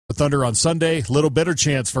Thunder on Sunday, little better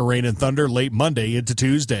chance for rain and thunder late Monday into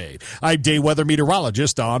Tuesday. I'm day weather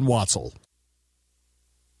meteorologist Don Watzel.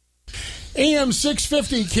 AM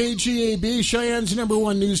 650 KGAB, Cheyenne's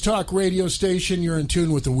 #1 news talk radio station. You're in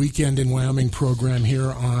tune with the Weekend in Wyoming program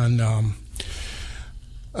here on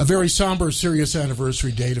a very somber, serious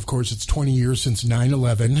anniversary date. Of course, it's 20 years since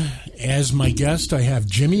 9/11. As my guest, I have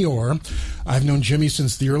Jimmy Orr. I've known Jimmy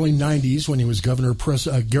since the early 90s when he was Governor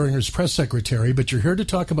Geringer's press secretary, but you're here to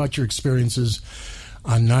talk about your experiences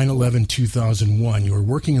on 9/11/2001. You were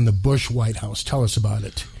working in the Bush White House. Tell us about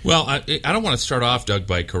it. Well, I don't want to start off, Doug,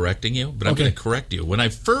 by correcting you, but I'm going to correct you. When I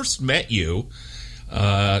first met you,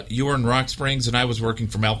 you were in Rock Springs, and I was working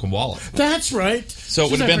for Malcolm Wallach. That's right. So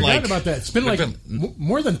it would have been like... about that. It's been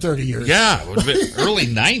more than 30 years. Yeah, it would have been early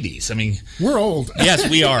 90s. I mean... We're old. Yes,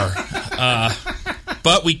 we are.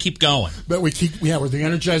 But we keep going. But we're the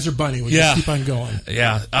Energizer Bunny. We just keep on going.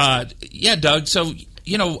 Yeah. Doug, so,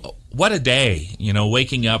 what a day,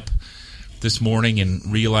 waking up this morning and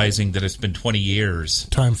realizing that it's been 20 years.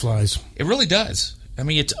 Time flies. It really does. I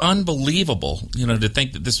mean, it's unbelievable, to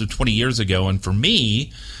think that this was 20 years ago. And for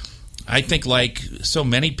me, I think like so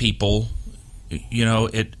many people,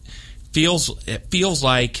 it feels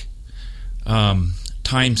like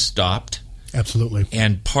time stopped. Absolutely.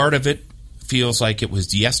 And part of it feels like it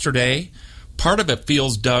was yesterday. Part of it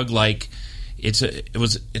feels, Doug, like it's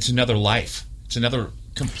another life. It's another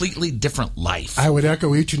completely different life. I would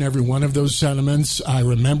echo each and every one of those sentiments. I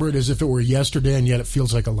remember it as if it were yesterday, and yet it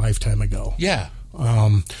feels like a lifetime ago. Yeah.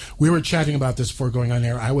 We were chatting about this before going on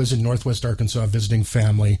air. I was in Northwest Arkansas visiting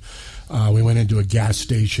family. We went into a gas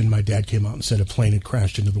station. My dad came out and said a plane had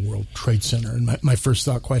crashed into the World Trade Center. And my first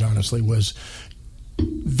thought, quite honestly, was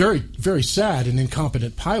very, very sad, an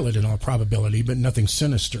incompetent pilot in all probability, but nothing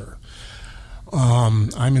sinister.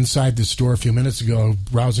 I'm inside the store a few minutes ago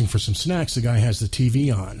browsing for some snacks. The guy has the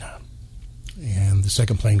TV on. And the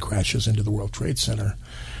second plane crashes into the World Trade Center.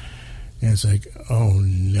 And it's like, oh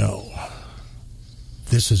no.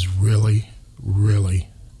 This is really, really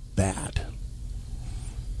bad.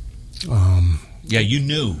 Yeah, you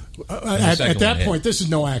knew. At that point, this is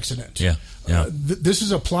no accident. Yeah. This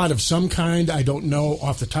is a plot of some kind. I don't know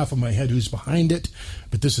off the top of my head who's behind it,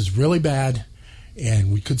 but this is really bad,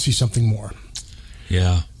 and we could see something more.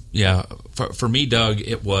 Yeah. For me, Doug,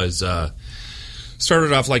 it was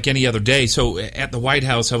started off like any other day. So at the White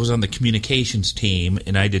House, I was on the communications team,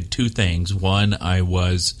 and I did two things. One, I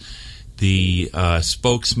was the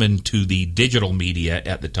spokesman to the digital media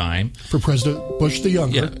at the time. For President Bush the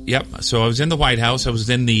Younger. Yep. So I was in the White House. I was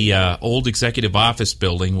in the old executive office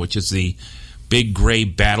building, which is the big gray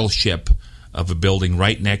battleship of a building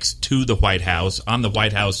right next to the White House. On the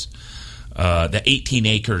White House, the 18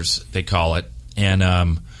 acres, they call it. And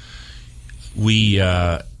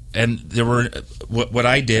and there were, what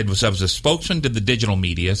I did was I was a spokesman to the digital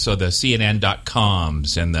media, so the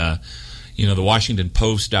CNN.coms and the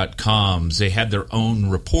WashingtonPost.coms, they had their own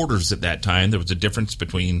reporters at that time. There was a difference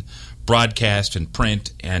between broadcast and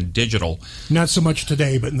print and digital. Not so much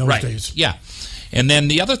today, but in those days. Yeah. And then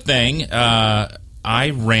the other thing, I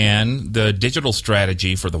ran the digital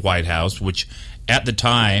strategy for the White House, which at the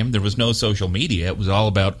time, there was no social media. It was all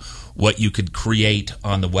about what you could create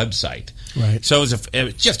on the website. Right. So it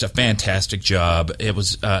was just a fantastic job. It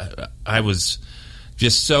was I was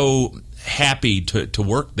just so happy to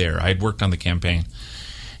work there. I had worked on the campaign,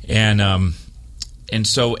 and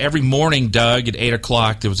so every morning, Doug, at 8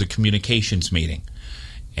 o'clock, there was a communications meeting,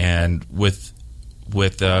 and with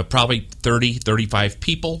probably 35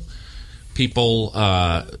 people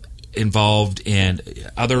involved, and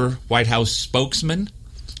other White House spokesmen.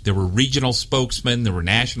 There were regional spokesmen. There were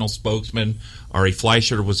national spokesmen. Ari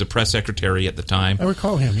Fleischer was the press secretary at the time. I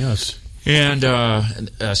recall him, yes. And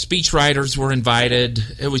speechwriters were invited.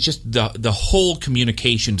 It was just the whole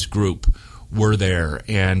communications group were there,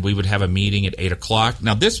 and we would have a meeting at 8 o'clock.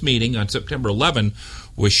 Now, this meeting on September 11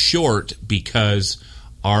 was short because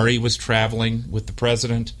Ari was traveling with the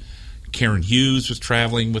president. Karen Hughes was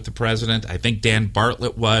traveling with the president. I think Dan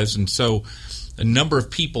Bartlett was, and so a number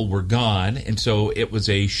of people were gone, and so it was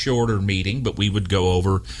a shorter meeting, but we would go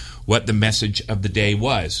over what the message of the day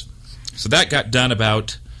was. So that got done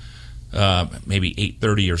about maybe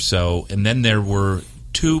 8:30 or so, and then there were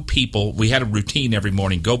two people. We had a routine every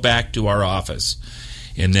morning, go back to our office,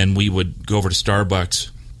 and then we would go over to Starbucks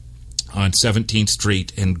on 17th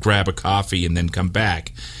Street and grab a coffee and then come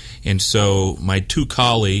back. And so my two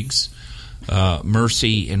colleagues,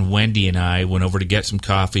 Mercy and Wendy, and I went over to get some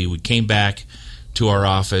coffee. We came back to our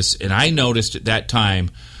office, and I noticed at that time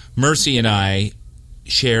Mercy and I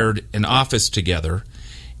shared an office together,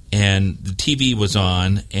 and the TV was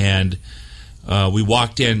on, and we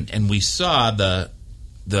walked in and we saw the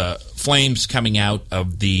flames coming out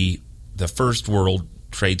of the First World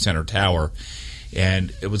Trade Center tower,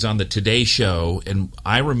 and it was on the Today Show. And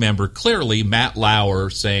I remember clearly Matt Lauer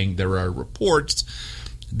saying there are reports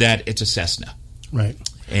that it's a Cessna, right?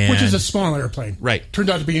 And, which is a small airplane, right? Turned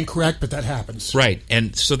out to be incorrect, but that happens, right?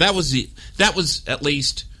 And so that was at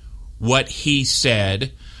least what he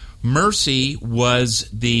said. Mercy was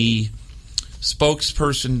the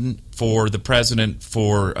spokesperson for the president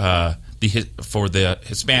for the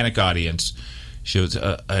Hispanic audience. She was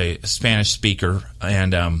a Spanish speaker,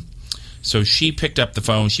 and so she picked up the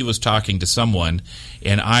phone. She was talking to someone,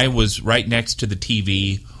 and I was right next to the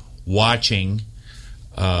TV watching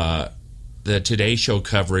the Today Show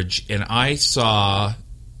coverage, and I saw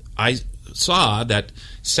that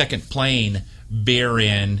second plane bear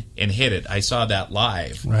in and hit it. I saw that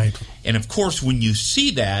live. Right. And of course, when you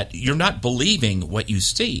see that, you're not believing what you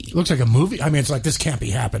see. It looks like a movie. I mean, it's like, this can't be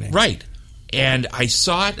happening. Right. And I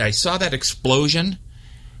saw it. I saw that explosion,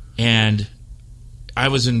 and I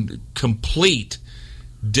was in complete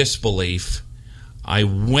disbelief. I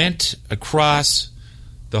went across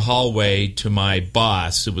the hallway to my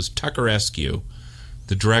boss, who was Tucker Eskew,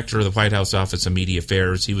 the director of the White House Office of Media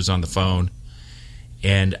Affairs. He was on the phone.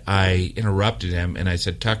 And I interrupted him, and I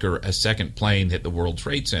said, Tucker, a second plane hit the World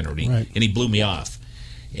Trade Center. And he blew me off.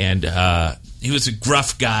 And he was a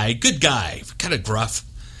gruff guy, good guy, kind of gruff.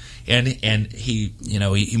 And he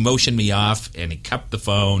motioned me off, and he cupped the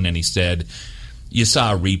phone, and he said, you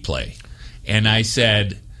saw a replay. And I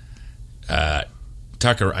said,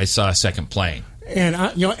 Tucker, I saw a second plane. And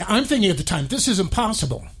I'm thinking at the time, this is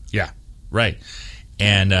impossible. Yeah, right.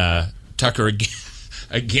 And Tucker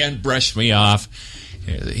again brushed me off.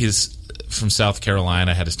 He's from South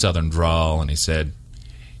Carolina, had a southern drawl, and he said,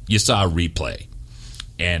 you saw a replay,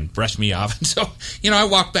 and brushed me off. And so, I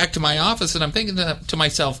walked back to my office, and I'm thinking to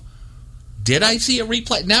myself, did I see a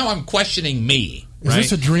replay? Now I'm questioning me. Is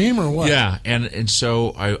this a dream or what? Yeah, and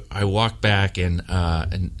so I walked back,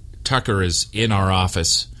 and Tucker is in our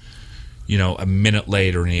office, a minute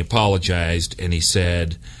later, and he apologized, and he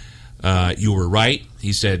said, you were right.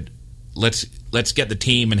 He said, let's get the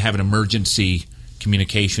team and have an emergency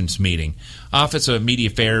communications meeting. Office of Media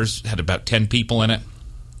Affairs had about 10 people in it.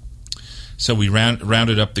 So we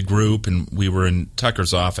rounded up the group, and we were in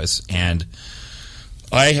Tucker's office, and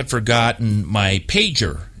I had forgotten my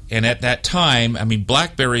pager. And at that time,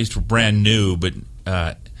 BlackBerries were brand new, but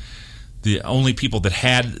the only people that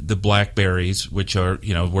had the BlackBerries, which are,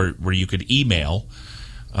 where you could email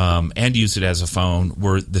and use it as a phone,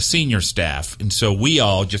 were the senior staff. And so we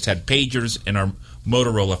all just had pagers and our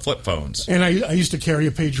Motorola flip phones. And I used to carry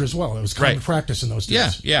a pager as well. It was common practice in those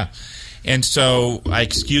days. Yeah. And so I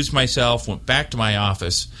excused myself, went back to my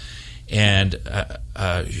office, and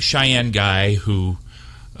a Cheyenne guy who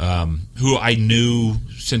I knew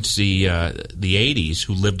since the 80s,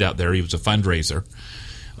 who lived out there. He was a fundraiser,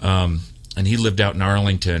 and he lived out in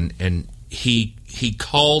Arlington. And he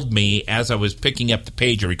called me as I was picking up the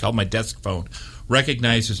pager. He called my desk phone,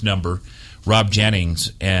 recognized his number, Rob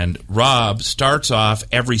Jennings, and Rob starts off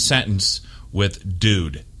every sentence with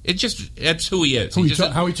 "dude." That's who he is.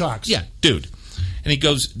 How he talks. Yeah, dude. And he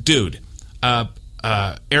goes, "Dude,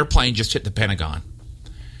 airplane just hit the Pentagon."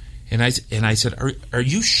 And I said, "Are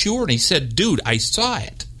you sure?" And he said, "Dude, I saw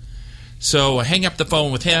it." So I hang up the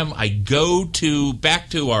phone with him. I go back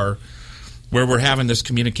to where we're having this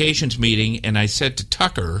communications meeting, and I said to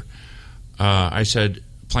Tucker, I said,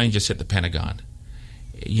 "Plane just hit the Pentagon."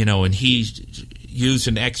 And he used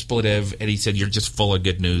an expletive, and he said, "You're just full of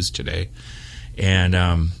good news today." And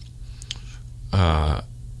a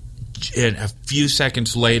few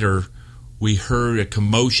seconds later, we heard a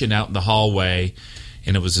commotion out in the hallway,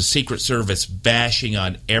 and it was the Secret Service bashing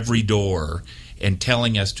on every door and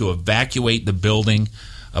telling us to evacuate the building.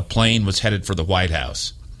 A plane was headed for the White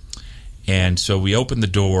House. And so we opened the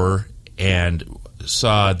door and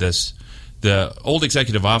saw this. The old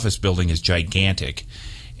executive office building is gigantic,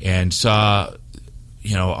 and saw,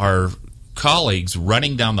 our colleagues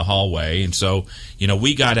running down the hallway. And so,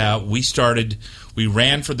 we got out, we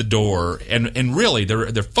ran for the door, and really, there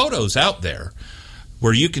are photos out there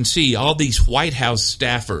where you can see all these White House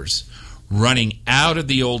staffers running out of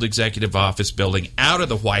the old executive office building, out of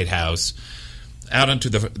the White House, out onto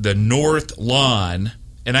the north lawn.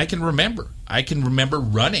 And I can remember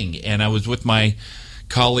running, and I was with my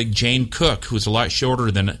colleague Jane Cook, who was a lot shorter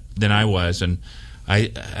than I was, and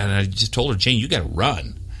I just told her, "Jane, you got to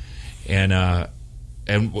run," and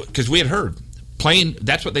because we had heard plane,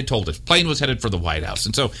 that's what they told us. Plane was headed for the White House,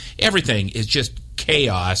 and so everything is just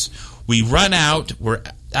chaos. We run out. We're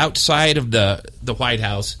outside of the White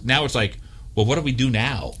House. Now it's like well, what do we do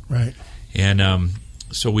now? Right. And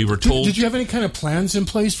so we were told. Did you have any kind of plans in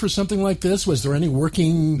place for something like this? Was there any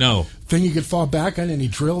working thing you could fall back on? Any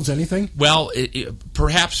drills, anything? Well,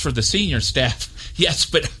 perhaps for the senior staff, yes,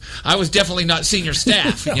 but I was definitely not senior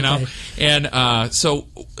staff, you know. And so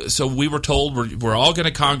we were told we're all going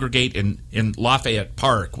to congregate in Lafayette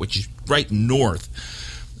Park, which is right north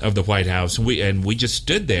of the White House, and we just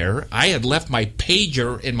stood there. I had left my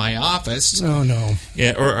pager in my office. Oh, no.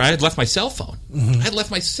 Yeah, or I had left my cell phone. I had left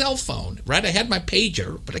my cell phone, right? I had my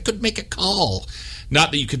pager, but I couldn't make a call. Not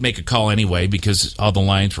that you could make a call anyway, because all the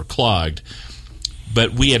lines were clogged.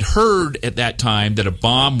 But we had heard at that time that a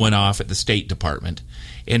bomb went off at the State Department.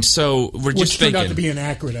 And so we're just thinking... Which turned out to be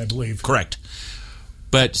inaccurate, I believe. Correct.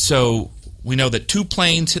 But so... we know that 2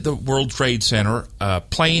 planes hit the World Trade Center. A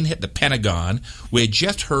plane hit the Pentagon. We had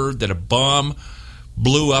just heard that a bomb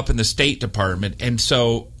blew up in the State Department, and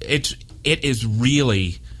so it is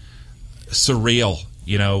really surreal.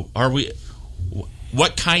 You know,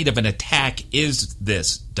 what kind of an attack is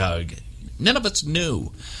this, Doug? None of us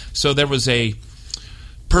knew. So there was a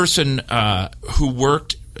person who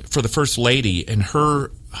worked for the First Lady, and her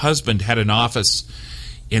husband had an office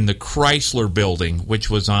in the Chrysler Building, which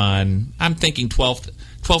was on, I'm thinking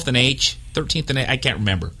 12th and H, 13th and H, I can't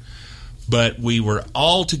remember. But we were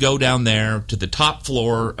all to go down there to the top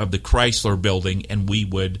floor of the Chrysler Building, and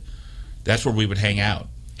that's where we would hang out.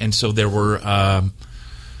 And so there were,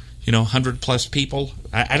 100-plus people.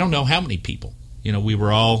 I don't know how many people. You know, we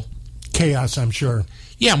were all... Chaos, I'm sure.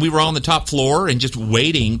 Yeah, and we were all on the top floor and just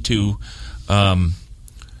waiting to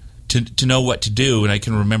know what to do. And I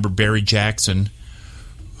can remember Barry Jackson,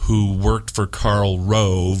 who worked for Karl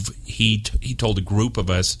Rove, he told a group of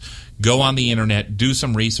us, go on the internet, do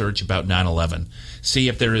some research about 9/11, see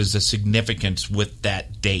if there is a significance with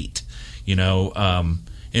that date, you know.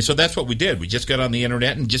 And so that's what we did. We just got on the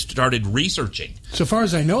internet and just started researching. So far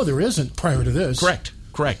as I know, there isn't prior to this. Correct.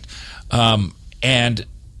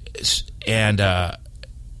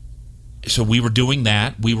 So we were doing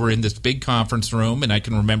that. We were in this big conference room, and I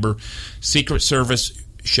can remember Secret Service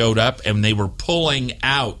showed up, and they were pulling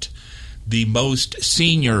out the most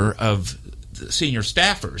senior of the senior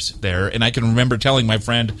staffers there. And I can remember telling my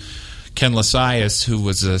friend Ken Lasias, who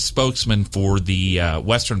was a spokesman for the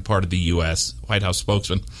western part of the U.S., White House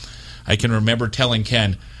spokesman, I can remember telling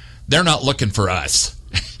Ken, they're not looking for us.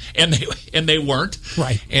 and they weren't.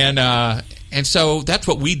 Right. And so that's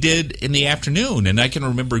what we did in the afternoon. And I can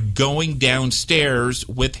remember going downstairs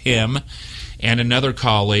with him and another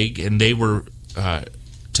colleague, and they were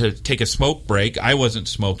to take a smoke break. I wasn't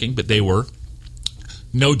smoking, but they were.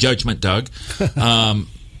 No judgment, Doug.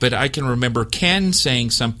 But I can remember Ken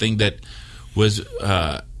saying something that was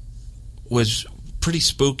pretty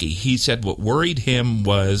spooky. He said what worried him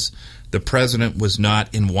was the president was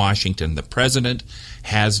not in Washington. The president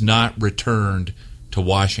has not returned to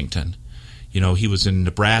Washington. You know, he was in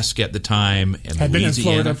Nebraska at the time. And had been in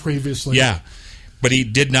Louisiana. Florida previously. Yeah, but he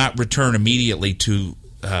did not return immediately to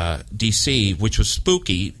D.C., which was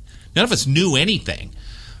spooky. None of us knew anything,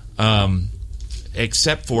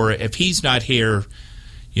 except for if he's not here,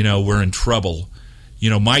 you know, we're in trouble. You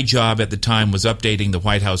know, my job at the time was updating the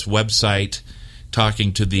White House website,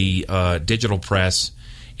 talking to the digital press,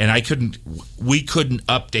 and we couldn't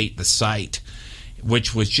update the site,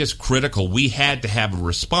 which was just critical. We had to have a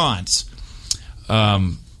response,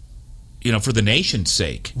 for the nation's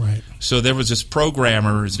sake. Right. So there was this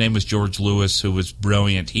programmer, his name was George Lewis, who was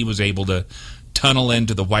brilliant. He was able to tunnel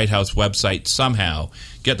into the White House website somehow,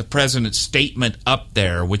 get the president's statement up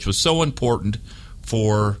there, which was so important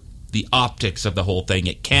for the optics of the whole thing.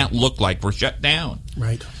 It can't look like we're shut down.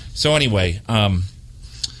 Right. So anyway, I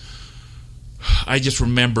just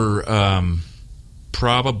remember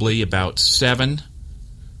probably about 7,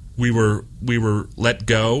 we were let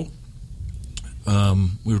go.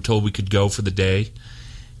 We were told we could go for the day,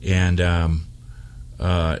 and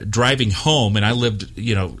driving home, and I lived,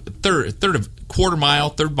 third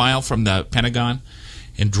mile from the Pentagon,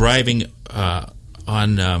 and driving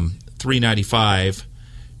on 395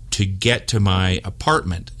 to get to my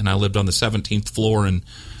apartment, and I lived on the 17th floor in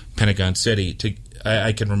Pentagon City.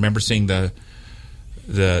 I can remember seeing the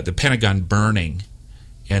Pentagon burning,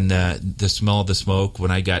 and the smell of the smoke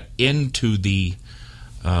when I got into the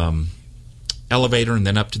elevator and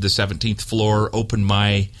then up to the 17th floor, opened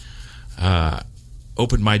my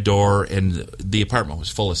door, and the apartment was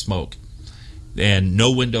full of smoke. And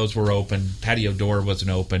no windows were open, patio door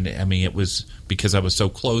wasn't open. I mean, it was because I was so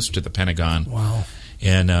close to the Pentagon. Wow.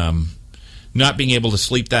 And not being able to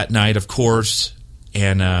sleep that night, of course,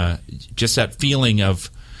 and just that feeling of,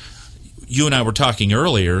 you and I were talking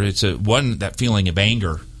earlier, that feeling of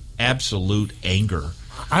anger absolute anger.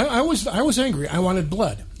 I was angry. I wanted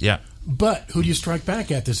blood. Yeah. But who do you strike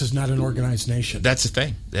back at? This is not an organized nation. That's the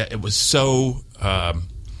thing. It was so...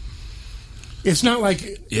 it's not like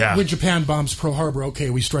when Japan bombs Pearl Harbor, okay,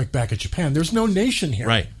 we strike back at Japan. There's no nation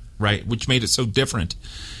here. Right, which made it so different.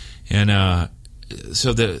 And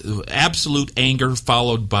so the absolute anger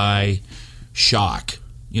followed by shock,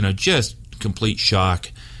 just complete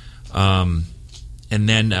shock. And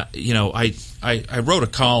then, I wrote a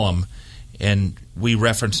column, and we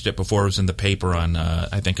referenced it before. It was in the paper on,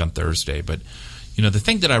 I think, on Thursday. But, the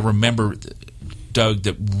thing that I remember, Doug,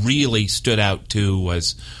 that really stood out too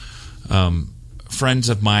was friends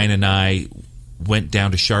of mine and I went down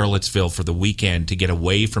to Charlottesville for the weekend to get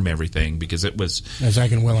away from everything because it was... As I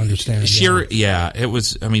can well understand. It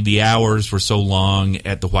was... I mean, the hours were so long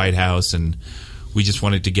at the White House, and we just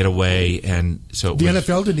wanted to get away, and so... The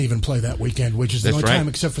NFL didn't even play that weekend, which is the only time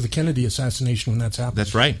except for the Kennedy assassination when that's happened.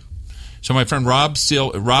 That's right. So my friend Rob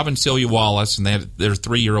and Celia Wallace, and they had their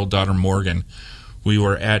 3-year-old daughter Morgan, we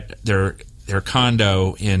were at their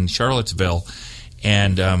condo in Charlottesville,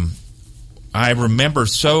 and I remember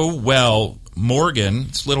so well... Morgan,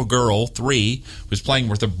 this little girl, 3, was playing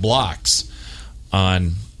with her blocks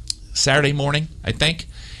on Saturday morning, I think,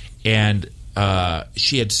 and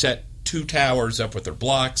she had set 2 towers up with her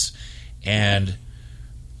blocks and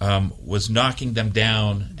was knocking them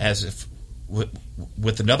down as if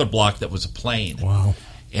with another block that was a plane. Wow.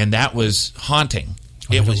 And that was haunting.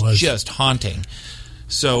 It was just haunting.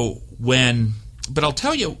 So but I'll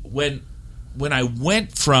tell you, when I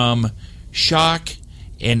went from shock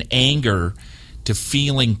and anger to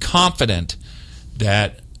feeling confident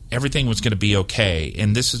that everything was going to be okay,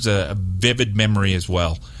 and this is a vivid memory as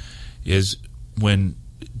well, is when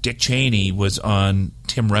Dick Cheney was on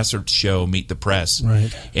Tim Ressert's show, Meet the Press,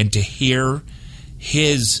 right, and to hear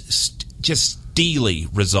his just steely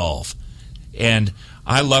resolve. And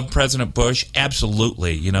I love President Bush,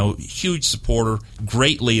 absolutely, huge supporter,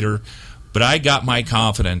 great leader, but I got my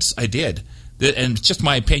confidence. I did. And it's just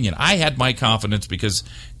my opinion. I had my confidence because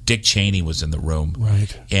Dick Cheney was in the room.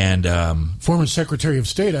 Right. And former Secretary of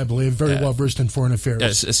State, I believe, very well versed in foreign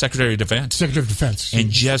affairs. Secretary of Defense. Secretary of Defense.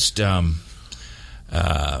 And just, I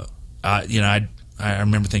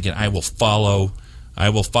remember thinking, I will follow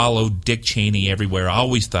Dick Cheney everywhere. I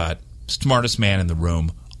always thought, smartest man in the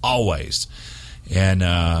room, always. And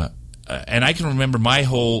I can remember my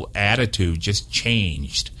whole attitude just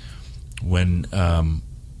changed when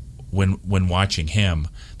watching him.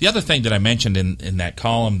 The other thing that I mentioned in that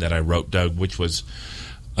column that I wrote, Doug, which was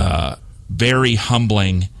very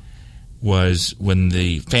humbling, was when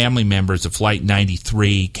the family members of Flight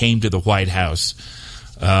 93 came to the White House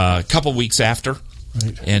a couple weeks after.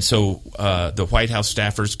 Right. And so the White House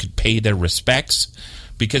staffers could pay their respects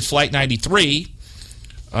because Flight 93,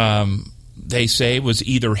 they say, was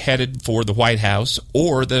either headed for the White House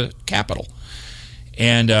or the Capitol.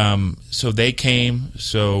 And so they came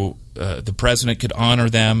so the president could honor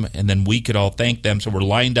them, and then we could all thank them. So we're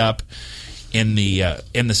lined up in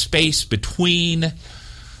the space between,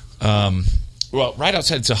 right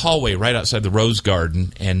outside. It's a hallway right outside the Rose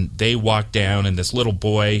Garden, and they walked down, and this little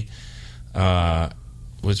boy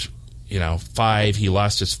was 5. He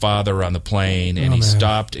lost his father on the plane, and he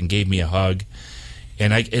stopped and gave me a hug,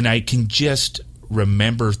 and I can just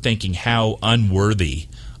remember thinking how unworthy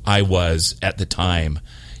I was at the time,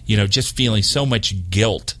 just feeling so much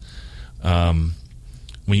guilt.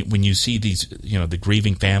 When you see these, the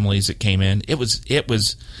grieving families that came in, I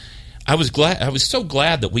was so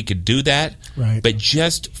glad that we could do that. Right. But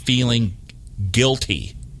just feeling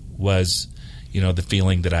guilty was, the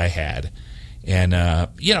feeling that I had. And,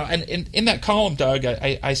 and in that column, Doug,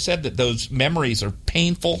 I said that those memories are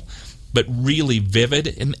painful, but really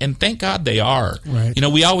vivid, and thank God they are. Right.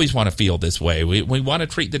 We always want to feel this way. We want to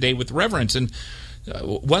treat the day with reverence. And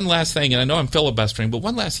one last thing, and I know I'm filibustering, but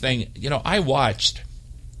one last thing, I watched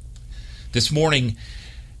this morning,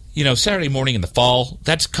 Saturday morning in the fall,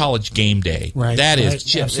 that's College Game Day. Right. That is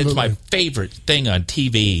just, absolutely. It's my favorite thing on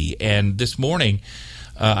TV. And this morning,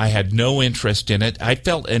 I had no interest in it. I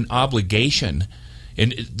felt an obligation,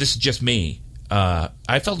 and this is just me,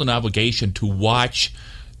 I felt an obligation to watch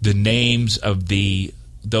the names of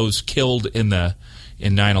those killed in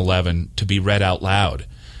 9/11 to be read out loud.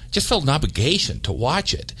 Just felt an obligation to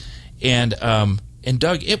watch it, and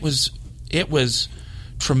Doug, it was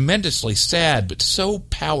tremendously sad, but so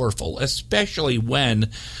powerful, especially when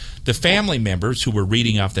the family members who were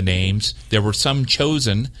reading off the names, there were some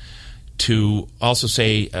chosen to also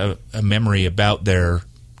say a memory about their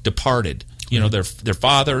departed, their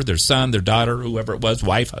father, their son, their daughter, whoever it was,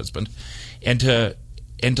 wife, husband, and to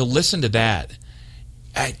listen to that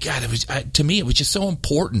God, it was to me. It was just so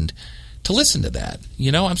important to listen to that.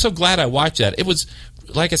 You know, I'm so glad I watched that. It was,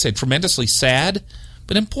 like I said, tremendously sad,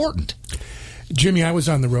 but important. Jimmy, I was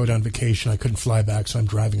on the road on vacation. I couldn't fly back, so I'm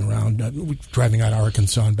driving around, driving out of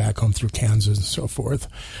Arkansas and back home through Kansas and so forth.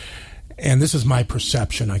 And this is my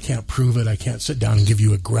perception. I can't prove it. I can't sit down and give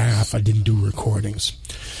you a graph. I didn't do recordings.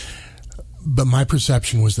 But my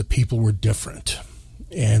perception was that people were different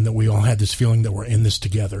and that we all had this feeling that we're in this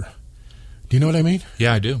together. Do you know what I mean?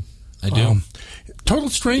 Yeah, I do. I do. Total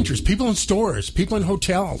strangers, people in stores, people in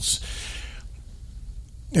hotels.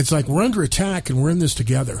 It's like we're under attack and we're in this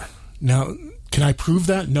together. Now, can I prove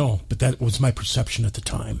that? No, but that was my perception at the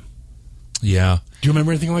time. Yeah. Do you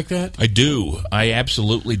remember anything like that? I do. I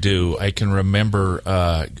absolutely do. I can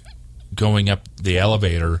remember going up the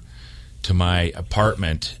elevator to my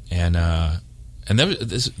apartment, and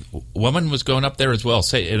this woman was going up there as well.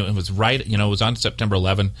 It was right, it was on September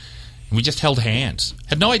 11, and we just held hands.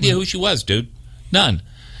 Had no idea who she was, dude. None.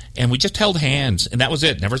 And we just held hands, and that was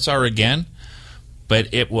it. Never saw her again.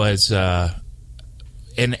 But it was, and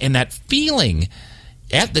that feeling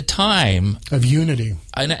at the time of unity,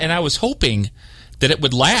 and I was hoping that it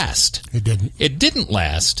would last. It didn't. It didn't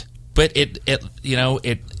last, but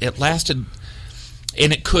it lasted,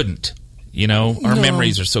 and it couldn't. Our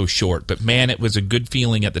memories are so short. But man, it was a good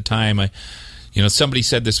feeling at the time. Somebody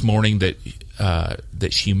said this morning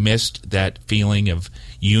that she missed that feeling of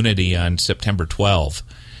unity on September 12th,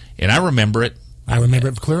 and I remember it. I remember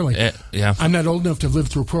it clearly. Yeah, I'm not old enough to live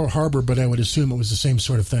through Pearl Harbor, but I would assume it was the same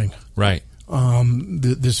sort of thing. Right.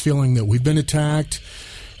 This feeling that we've been attacked,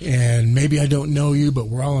 and maybe I don't know you, but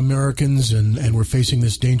we're all Americans, and we're facing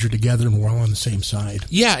this danger together, and we're all on the same side.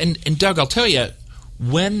 Yeah, and Doug, I'll tell you,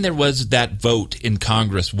 when there was that vote in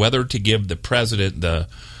Congress whether to give the president the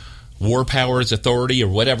war powers authority or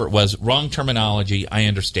whatever it was, wrong terminology, I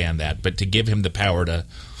understand that, but to give him the power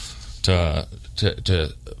to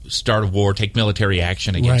start a war, take military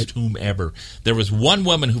action against whomever. There was one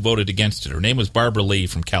woman who voted against it. Her name was Barbara Lee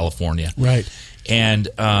from California. Right. And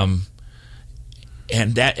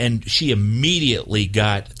she immediately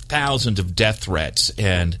got thousands of death threats.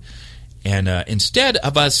 And instead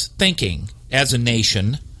of us thinking as a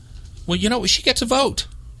nation, well, she gets a vote.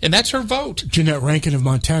 And that's her vote. Jeanette Rankin of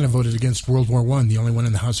Montana voted against World War I, the only one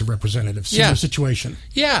in the House of Representatives. Similar situation.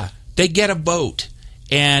 Yeah. They get a vote.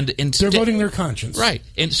 And they're voting their conscience. Right.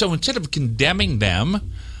 And so instead of condemning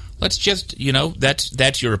them, let's just,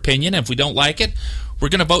 that's your opinion. If we don't like it, we're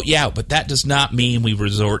going to vote you out. But that does not mean we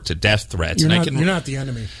resort to death threats. You're not the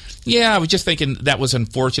enemy. Yeah, I was just thinking that was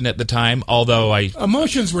unfortunate at the time, although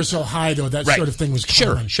emotions were so high, though, that sort of thing was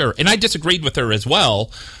common. Sure. And I disagreed with her as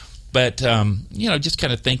well. But, just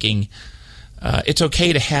kind of thinking it's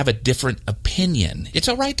okay to have a different opinion. It's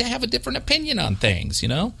all right to have a different opinion on things,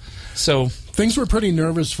 So things were pretty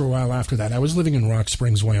nervous for a while after that. I was living in Rock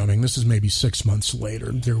Springs, Wyoming. This is maybe 6 months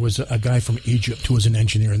later. There was a guy from Egypt who was an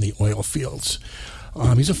engineer in the oil fields.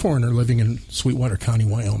 He's a foreigner living in Sweetwater County,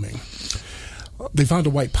 Wyoming. They found a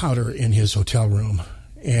white powder in his hotel room,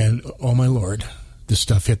 and oh my Lord, this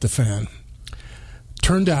stuff hit the fan.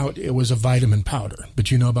 Turned out it was a vitamin powder, but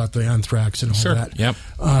you know about the anthrax and all that. Yep.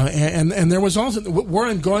 And there was also, where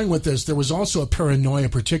I'm going with this, there was also a paranoia,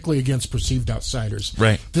 particularly against perceived outsiders.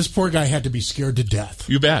 Right. This poor guy had to be scared to death.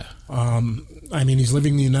 You bet. He's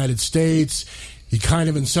living in the United States. He kind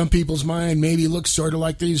of, in some people's mind, maybe looks sort of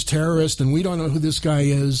like these terrorists, and we don't know who this guy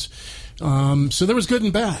is. So there was good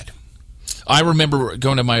and bad. I remember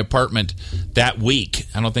going to my apartment that week.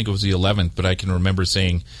 I don't think it was the 11th, but I can remember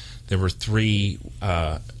seeing there were 3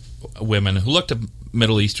 women who looked of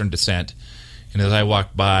Middle Eastern descent, and as I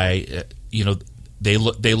walked by, they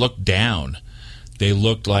looked down. They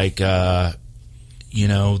looked like, like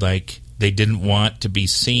they didn't want to be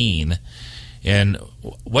seen. And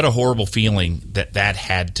what a horrible feeling that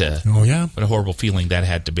had to. Oh yeah, what a horrible feeling that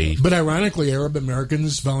had to be. But ironically, Arab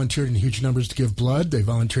Americans volunteered in huge numbers to give blood. They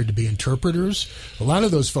volunteered to be interpreters. A lot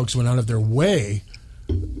of those folks went out of their way,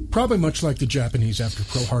 probably much like the Japanese after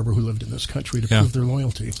Pearl Harbor, who lived in this country, to prove their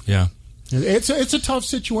loyalty. Yeah, it's a tough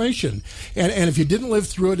situation, and if you didn't live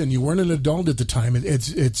through it and you weren't an adult at the time,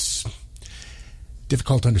 it's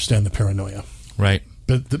difficult to understand the paranoia. Right.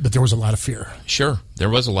 But there was a lot of fear. Sure, there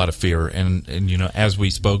was a lot of fear, and as we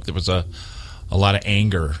spoke, there was a lot of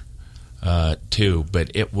anger too.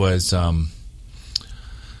 But it was, the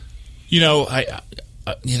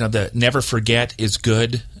never forget is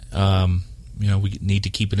good. We need to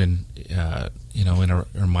keep it in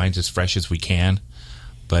our minds as fresh as we can.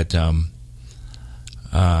 But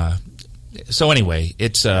so anyway,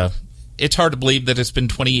 it's hard to believe that it's been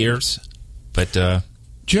 20 years, but.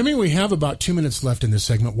 Jimmy, we have about 2 minutes left in this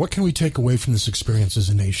segment. What can we take away from this experience as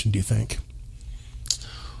a nation, do you think?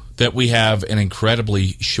 That we have an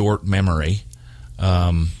incredibly short memory.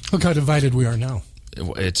 Look how divided we are now.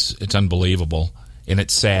 It's unbelievable, and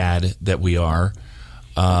it's sad that we are.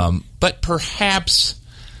 But perhaps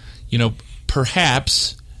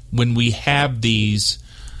when we have these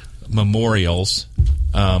memorials,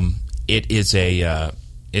 it's a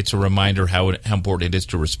reminder how important it is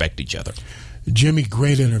to respect each other. Jimmy,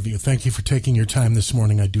 great interview. Thank you for taking your time this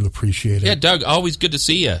morning. I do appreciate it. Yeah, Doug, always good to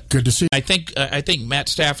see you. Good to see you. I think Matt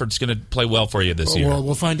Stafford's going to play well for you this year. Well,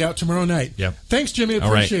 we'll find out tomorrow night. Yep. Thanks, Jimmy.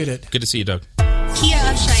 Appreciate it. Good to see you, Doug. Kia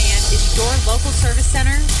of Cheyenne is your local service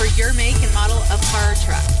center for your make and model of car or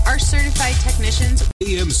truck. Our certified technicians.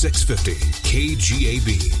 AM 650,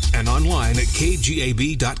 KGAB, and online at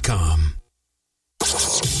kgab.com.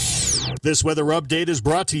 This weather update is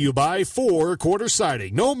brought to you by Four Corner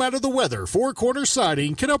Siding. No matter the weather, Four Corner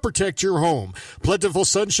Siding can help protect your home. Plentiful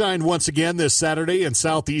sunshine once again this Saturday in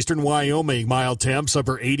southeastern Wyoming. Mild temps,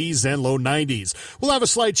 upper 80s and low 90s. We'll have a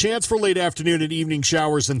slight chance for late afternoon and evening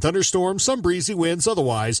showers and thunderstorms, some breezy winds,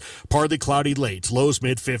 otherwise partly cloudy late, lows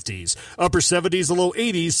mid-50s. Upper 70s to low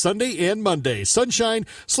 80s Sunday and Monday. Sunshine,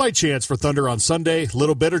 slight chance for thunder on Sunday,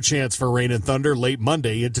 little better chance for rain and thunder late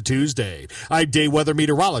Monday into Tuesday. I'm day weather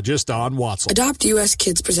meteorologist Don Watson. Adopt US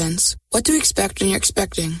Kids presents What to Expect When You're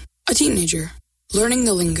Expecting a Teenager. Learning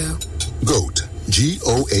the Lingo. GOAT,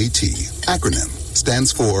 G-O-A-T, acronym,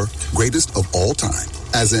 stands for Greatest of All Time.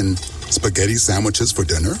 As in, spaghetti sandwiches for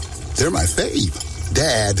dinner? They're my fave.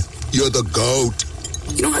 Dad, you're the GOAT.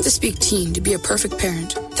 You don't have to speak teen to be a perfect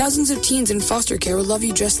parent. Thousands of teens in foster care will love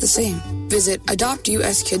you just the same. Visit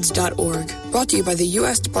adoptuskids.org. Brought to you by the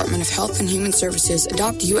U.S. Department of Health and Human Services,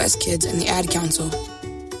 Adopt U.S. Kids, and the Ad Council.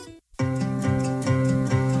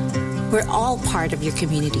 We're all part of your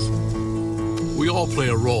community. We all play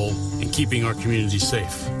a role in keeping our community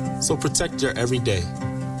safe. So protect your every day.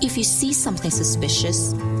 If you see something suspicious,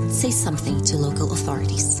 say something to local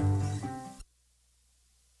authorities.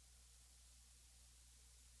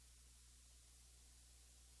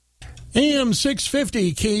 AM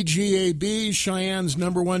 650 KGAB, Cheyenne's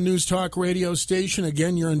 #1 news talk radio station.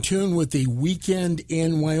 Again, you're in tune with the Weekend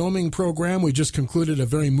in Wyoming program. We just concluded a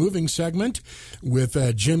very moving segment with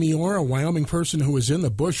Jimmy Orr, a Wyoming person who was in the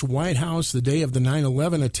Bush White House the day of the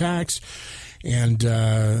 9/11 attacks. And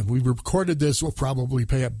we recorded this. We'll probably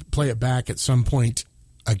play it back at some point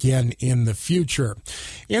again in the future.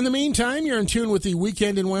 In the meantime, you're in tune with the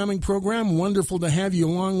Weekend in Wyoming program. Wonderful to have you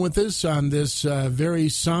along with us on this very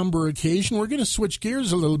somber occasion. We're going to switch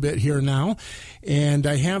gears a little bit here now, and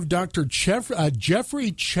I have Dr.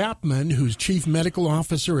 Jeffrey Chapman, who's Chief Medical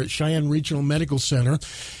Officer at Cheyenne Regional Medical Center,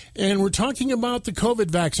 and we're talking about the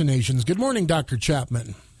COVID vaccinations. Good morning, Dr.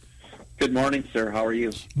 Chapman. Good morning, sir. How are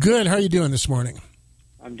you? Good. How are you doing this morning?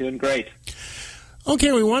 I'm doing great.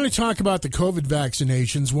 Okay, we want to talk about the COVID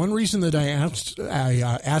vaccinations. One reason that I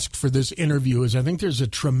asked for this interview is I think there's a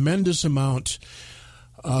tremendous amount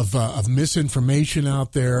of misinformation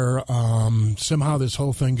out there. Somehow this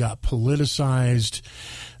whole thing got politicized.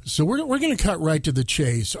 So we're going to cut right to the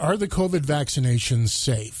chase. Are the COVID vaccinations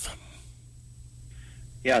safe?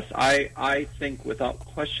 Yes, I think without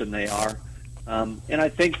question they are. And I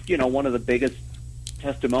think, one of the biggest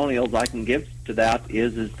testimonials I can give to that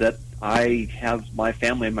is that I have my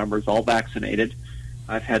family members all vaccinated.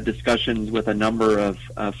 I've had discussions with a number of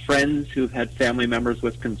friends who've had family members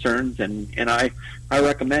with concerns, and I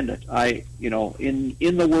recommend it.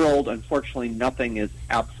 In the world, unfortunately, nothing is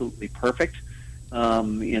absolutely perfect,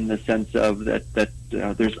 in the sense of that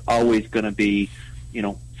there's always going to be,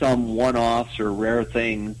 some one-offs or rare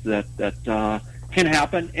things that can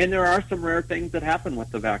happen, and there are some rare things that happen with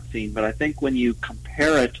the vaccine. But I think when you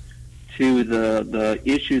compare it to the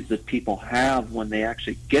issues that people have when they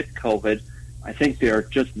actually get COVID, I think they are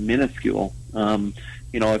just minuscule.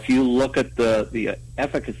 If you look at the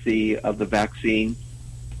efficacy of the vaccine,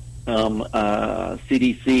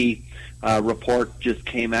 CDC report just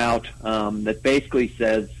came out that basically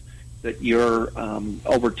says that you're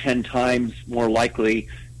over 10 times more likely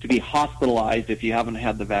to be hospitalized if you haven't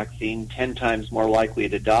had the vaccine, 10 times more likely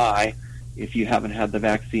to die if you haven't had the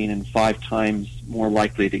vaccine, and 5 times more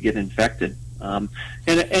likely to get infected. And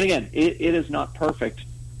again, it is not perfect.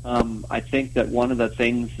 I think that one of the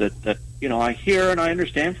things that I hear and I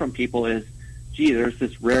understand from people is, gee, there's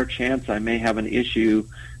this rare chance I may have an issue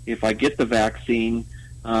if I get the vaccine.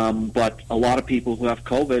 But a lot of people who have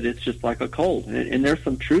COVID, it's just like a cold. And there's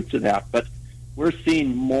some truth to that. But we're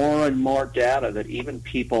seeing more and more data that even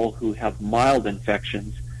people who have mild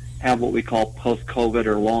infections have what we call post-COVID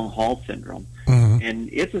or long-haul syndrome. Mm-hmm. and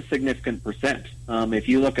it's a significant percent. If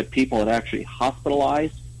you look at people that actually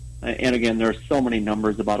hospitalized, and again, there are so many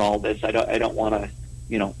numbers about all this. I don't want to,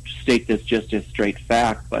 state this just as straight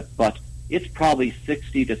fact, but it's probably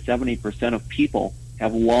 60 to 70% of people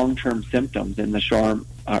have long-term symptoms in the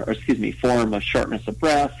form of shortness of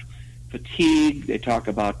breath, fatigue. They talk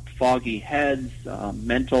about foggy heads,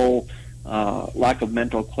 mental lack of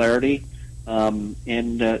mental clarity, and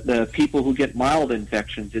the people who get mild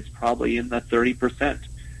infections, it's probably in the 30%.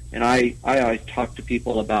 And I always talk to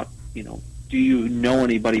people about, do you know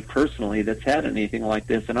anybody personally that's had anything like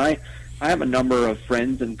this? And I have a number of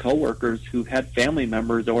friends and coworkers who've had family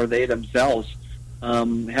members or they themselves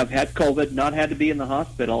have had COVID, not had to be in the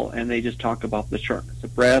hospital, and they just talk about the shortness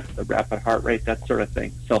of breath, the rapid heart rate, that sort of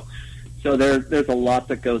thing. So there's a lot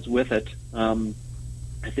that goes with it.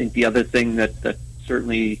 I think the other thing that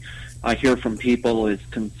certainly I hear from people is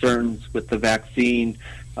concerns with the vaccine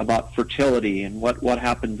about fertility and what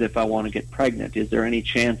happens if I want to get pregnant. Is there any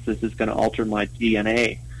chance this is going to alter my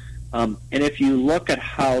DNA? And if you look at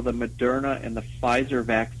how the Moderna and the Pfizer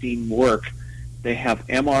vaccine work, they have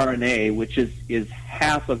mRNA, which is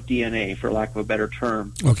half of DNA, for lack of a better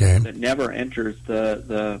term, that never enters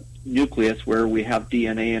the nucleus where we have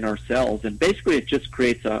DNA in our cells. And basically it just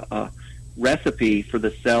creates a recipe for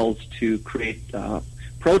the cells to create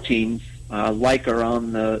proteins like are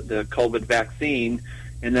on the COVID vaccine,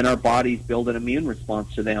 and then our bodies build an immune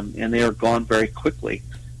response to them, and they are gone very quickly.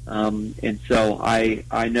 And so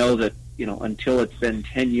I know that, until it's been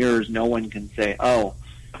 10 years, no one can say,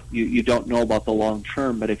 you don't know about the long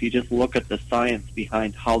term. But if you just look at the science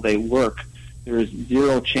behind how they work, there is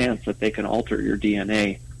zero chance that they can alter your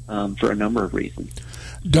DNA for a number of reasons.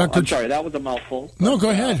 Dr. I'm sorry, that was a mouthful. No, go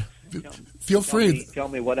ahead. Feel free. Tell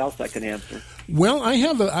me what else I can answer. Well, I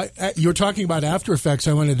have you're talking about after effects.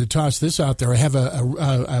 I wanted to toss this out there. I have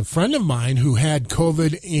a friend of mine who had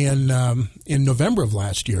COVID in November of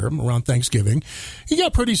last year, around Thanksgiving. He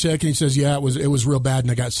got pretty sick, and he says, "Yeah, it was real bad,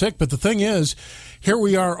 and I got sick." But the thing is, here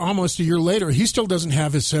we are, almost a year later. He still doesn't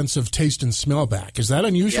have his sense of taste and smell back. Is that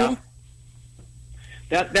unusual?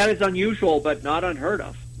 Yeah. That is unusual, but not unheard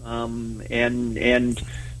of.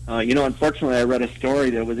 Unfortunately, I read a story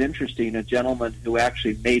that was interesting. A gentleman who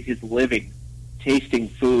actually made his living tasting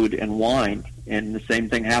food and wine, and the same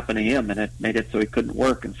thing happened to him, and it made it so he couldn't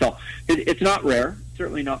work. And so it's not rare,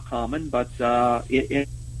 certainly not common, but it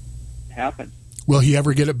happens. Will he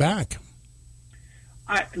ever get it back?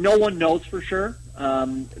 No one knows for sure.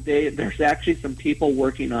 There's actually some people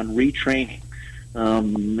working on retraining,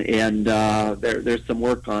 and there's some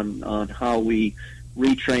work on how we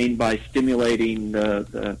retrain by stimulating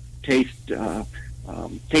the taste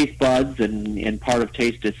buds, and part of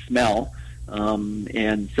taste is smell.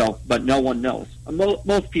 But no one knows.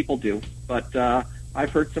 Most people do, but I've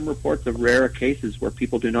heard some reports of rare cases where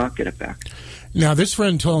people do not get it back. Now, this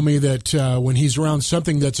friend told me that when he's around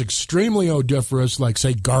something that's extremely odoriferous, like,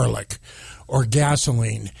 say, garlic or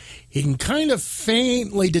gasoline, he can kind of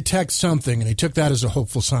faintly detect something, and he took that as a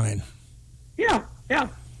hopeful sign. Yeah.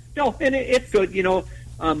 No, and it's good.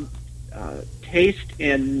 Taste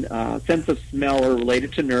and sense of smell are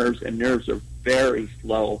related to nerves, and nerves are very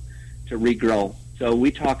slow to regrow. So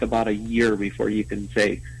we talk about a year before you can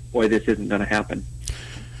say, boy, this isn't going to happen.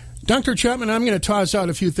 Dr. Chapman, I'm going to toss out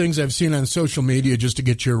a few things I've seen on social media just to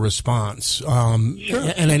get your response.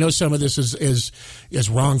 Sure. And I know some of this is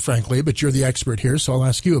wrong, frankly, but you're the expert here, so I'll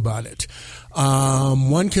ask you about it.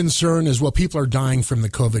 One concern is, people are dying from the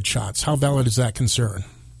COVID shots. How valid is that concern?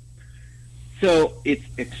 So it's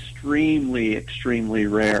extremely, extremely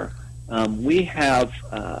rare. We have,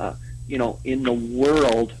 in the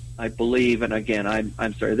world, I believe, and again,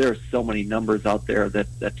 I'm sorry, there are so many numbers out there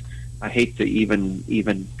that I hate to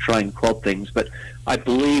even try and quote things, but I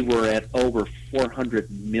believe we're at over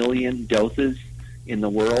 400 million doses in the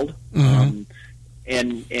world. Mm-hmm.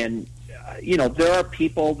 There are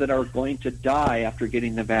people that are going to die after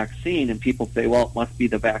getting the vaccine, and people say, well, it must be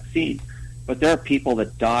the vaccine. But there are people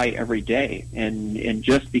that die every day, and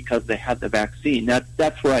just because they had the vaccine,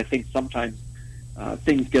 that's where I think sometimes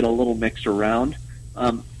things get a little mixed around.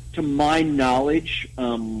 To my knowledge,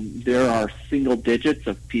 there are single digits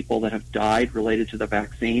of people that have died related to the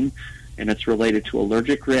vaccine, and it's related to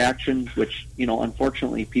allergic reactions, which,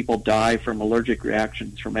 unfortunately, people die from allergic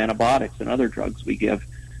reactions from antibiotics and other drugs we give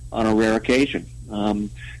on a rare occasion.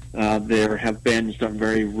 There have been some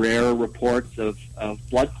very rare reports of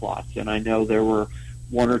blood clots, and I know there were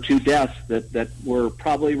one or two deaths that were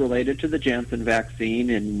probably related to the Janssen vaccine.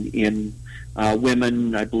 In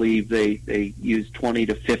women, I believe they use 20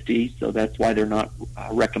 to 50, so that's why they're not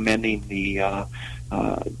recommending the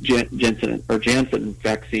Janssen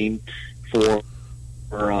vaccine for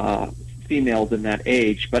females in that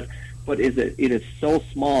age, but it is so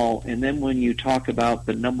small. And then when you talk about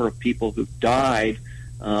the number of people who've died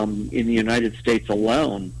in the United States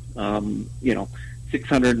alone,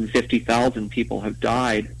 650,000 people have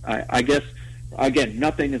died. I guess, again,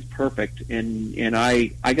 nothing is perfect, and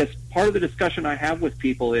I guess part of the discussion I have with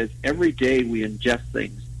people is every day we ingest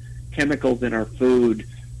things, chemicals in our food,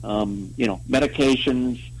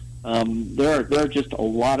 medications. There are just a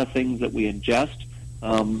lot of things that we ingest,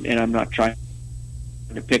 and I'm not trying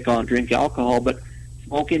to pick on drink alcohol, but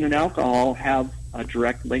smoking and alcohol have a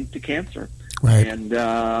direct link to cancer. Right. And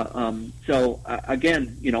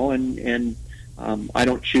again, I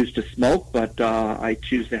don't choose to smoke, but I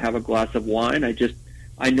choose to have a glass of wine.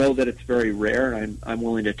 I know that it's very rare, and I'm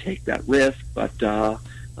willing to take that risk. But I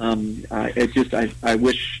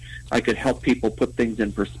wish I could help people put things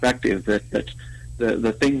in perspective. That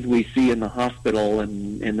the things we see in the hospital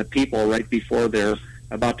and the people right before they're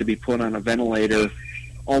about to be put on a ventilator,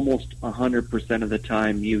 almost 100% of the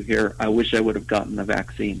time you hear, "I wish I would have gotten the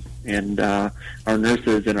vaccine." And our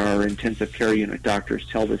nurses and our intensive care unit doctors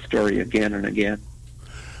tell this story again and again.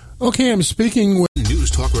 Okay, I'm speaking with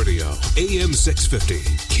News Talk Radio, AM 650,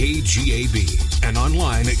 KGAB, and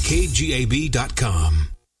online at kgab.com.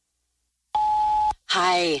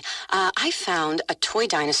 Hi, I found a toy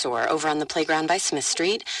dinosaur over on the playground by Smith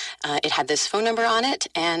Street. It had this phone number on it,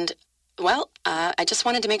 and, I just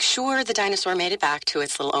wanted to make sure the dinosaur made it back to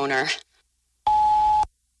its little owner.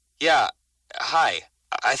 Yeah, hi.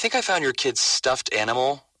 I think I found your kid's stuffed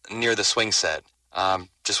animal near the swing set.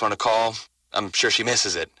 Just want to call. I'm sure she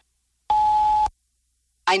misses it.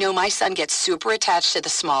 I know my son gets super attached to the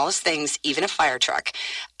smallest things, even a fire truck,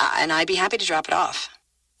 and I'd be happy to drop it off.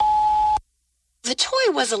 The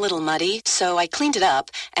toy was a little muddy, so I cleaned it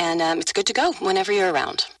up, and it's good to go whenever you're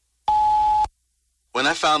around. When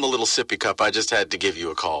I found the little sippy cup, I just had to give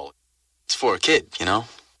you a call. It's for a kid, you know?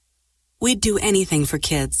 We'd do anything for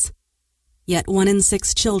kids. Yet 1 in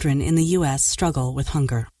 6 children in the U.S. struggle with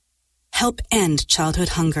hunger. Help end childhood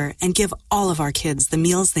hunger and give all of our kids the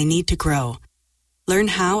meals they need to grow. Learn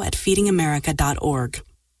how at feedingamerica.org.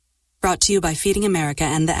 Brought to you by Feeding America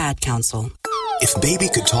and the Ad Council. If Baby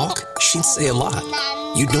could talk, she'd say a lot.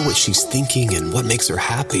 You'd know what she's thinking and what makes her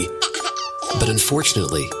happy. But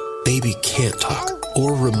unfortunately, Baby can't talk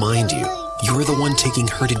or remind you. You're the one taking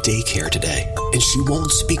her to daycare today, and she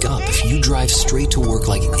won't speak up if you drive straight to work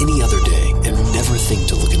like any other day and never think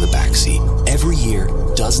to look in the backseat. Every year,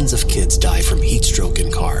 dozens of kids die from heat stroke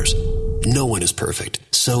in cars. No one is perfect,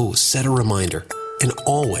 so set a reminder and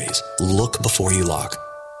always look before you lock.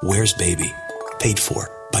 Where's Baby? Paid for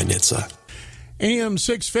by NHTSA. AM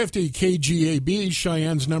 650 KGAB,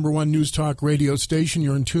 Cheyenne's #1 news talk radio station.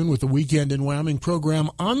 You're in tune with the Weekend in Wyoming program.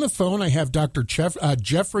 On the phone, I have Dr.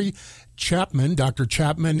 Jeffrey Chapman. Dr.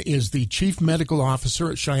 Chapman is the Chief Medical Officer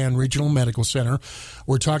at Cheyenne Regional Medical Center.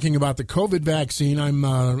 We're talking about the COVID vaccine. I'm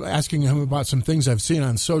asking him about some things I've seen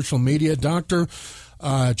on social media. Dr.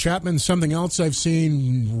 Chapman, something else I've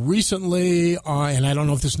seen recently, and I don't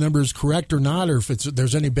know if this number is correct or not, or if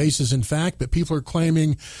there's any basis in fact, but people are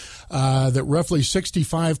claiming that roughly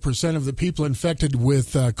 65% of the people infected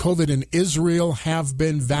with COVID in Israel have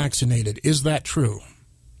been vaccinated. Is that true?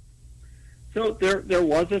 So there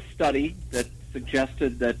was a study that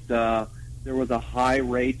suggested that there was a high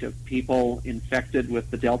rate of people infected with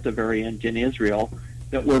the Delta variant in Israel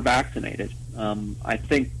that were vaccinated. I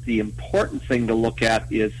think the important thing to look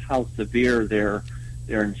at is how severe their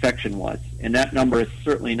infection was, and that number is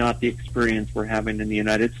certainly not the experience we're having in the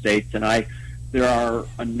United States. And there are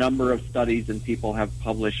a number of studies, and people have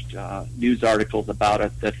published news articles about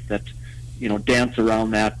it that dance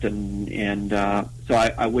around that, and so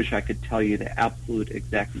I wish I could tell you the absolute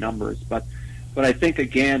exact numbers, but I think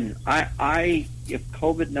again, if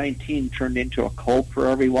COVID-19 turned into a cold for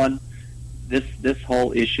everyone, this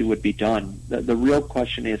whole issue would be done. The real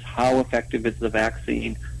question is, how effective is the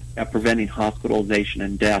vaccine at preventing hospitalization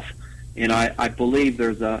and death? And I believe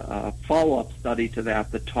there's a follow-up study to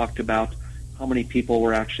that talked about how many people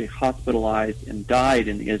were actually hospitalized and died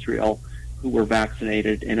in Israel who were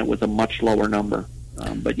vaccinated, and it was a much lower number.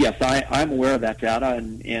 But yes, I'm aware of that data,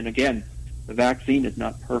 and again, the vaccine is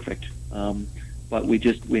not perfect. But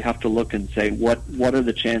we have to look and say, what are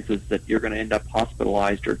the chances that you're going to end up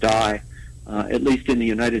hospitalized or die? At least in the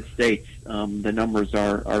United States, the numbers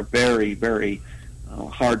are very, very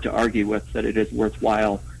hard to argue with that it is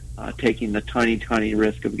worthwhile taking the tiny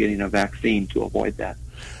risk of getting a vaccine to avoid that.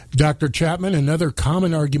 Dr. Chapman, another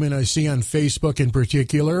common argument I see on Facebook in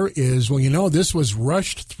particular is, this was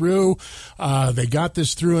rushed through. They got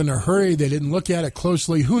this through in a hurry. They didn't look at it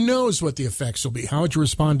closely. Who knows what the effects will be? How would you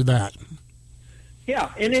respond to that? Yeah,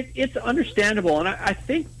 and it's understandable. And I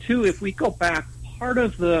think, too, if we go back, part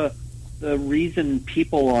of the reason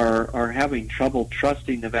people are having trouble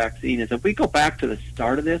trusting the vaccine is if we go back to the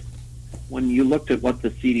start of this, when you looked at what the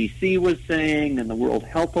CDC was saying and the World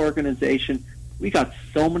Health Organization, we got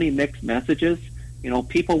so many mixed messages.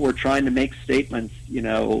 People were trying to make statements,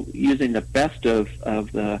 using the best of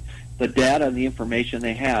the data and the information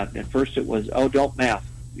they had. At first it was, don't mask,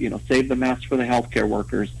 save the masks for the healthcare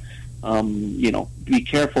workers. Be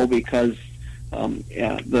careful because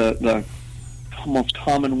the most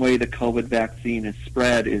common way the COVID vaccine is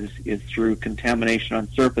spread is through contamination on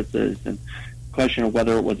surfaces, and question of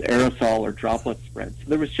whether it was aerosol or droplet spread. So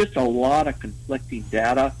there was just a lot of conflicting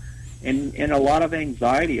data and a lot of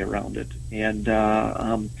anxiety around it. And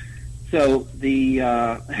so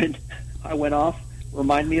and I went off.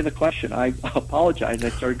 Remind me of the question. I apologize. I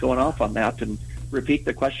started going off on that, and repeat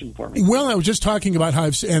the question for me. Well, I was just talking about how,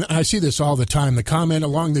 and I see this all the time, the comment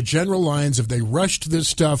along the general lines of they rushed this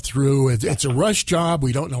stuff through. It's a rush job.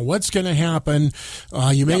 We don't know what's going to happen.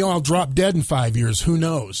 You may all drop dead in 5 years. Who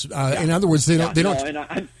knows? In other words, they don't.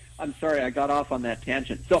 And I'm sorry, I got off on that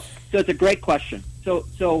tangent. So it's a great question.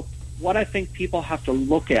 So what I think people have to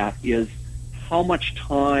look at is how much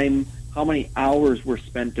time, how many hours were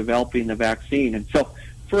spent developing the vaccine. And so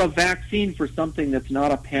for a vaccine for something that's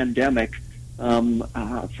not a pandemic,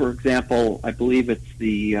 for example, I believe it's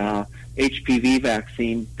the HPV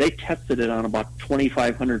vaccine. They tested it on about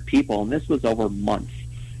 2,500 people, and this was over months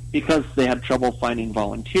because they had trouble finding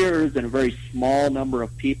volunteers, and a very small number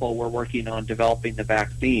of people were working on developing the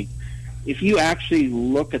vaccine. If you actually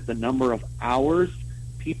look at the number of hours,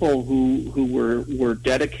 people who were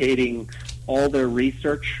dedicating all their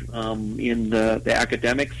research in the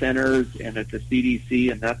academic centers and at the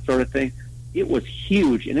CDC and that sort of thing, it was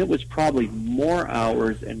huge, and it was probably more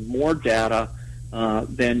hours and more data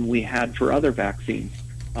than we had for other vaccines.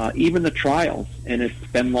 Even the trials, and it's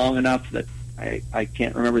been long enough that I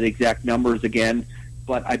can't remember the exact numbers again,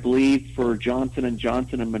 but I believe for Johnson &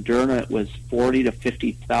 Johnson and Moderna, it was 40 to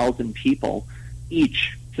 50,000 people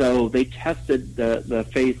each. So they tested the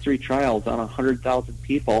phase 3 trials on 100,000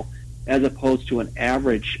 people as opposed to an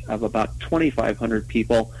average of about 2,500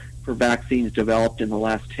 people for vaccines developed in the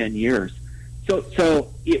last 10 years.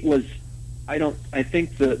 So it was. I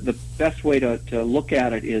think the best way to look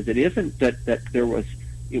at it is it isn't that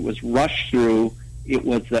it was rushed through. It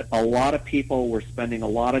was that a lot of people were spending a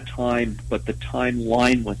lot of time, but the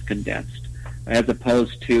timeline was condensed, as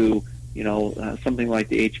opposed to something like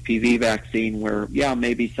the HPV vaccine, where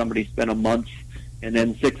maybe somebody spent a month, and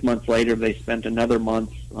then 6 months later they spent another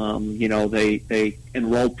month. They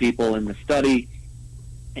enrolled people in the study,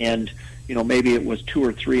 and maybe it was 2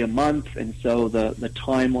 or 3 a month, and so the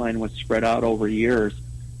timeline was spread out over years.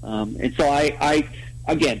 And so I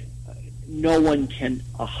again, no one can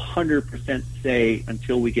 100% say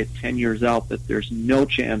until we get 10 years out that there's no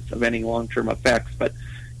chance of any long-term effects. But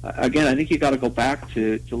again, I think you got to go back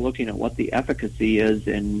to looking at what the efficacy is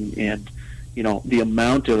and the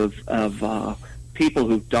amount of people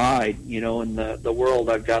who've died. In the world,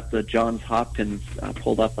 I've got the Johns Hopkins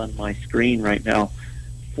pulled up on my screen right now.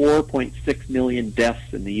 4.6 million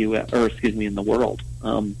deaths in the U.S. in the world.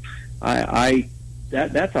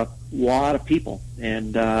 That's a lot of people,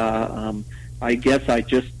 and I guess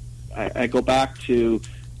I go back to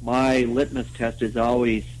my litmus test is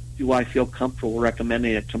always, do I feel comfortable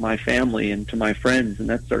recommending it to my family and to my friends and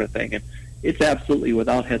that sort of thing, and it's absolutely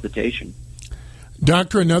without hesitation.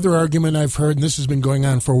 Doctor, another argument I've heard, and this has been going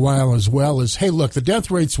on for a while as well, is, hey, look, the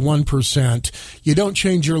death rate's 1%. You don't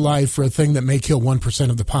change your life for a thing that may kill 1%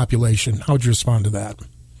 of the population. How would you respond to that?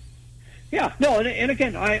 Yeah, no, and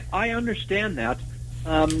again, I understand that.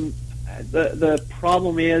 The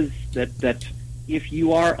problem is that if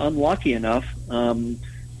you are unlucky enough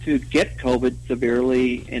to get COVID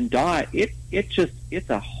severely and die, it's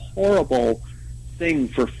a horrible thing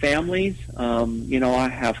for families. I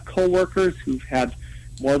have coworkers who've had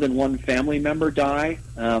more than one family member die,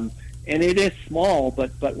 and it is small,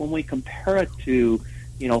 but when we compare it to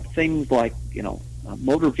things like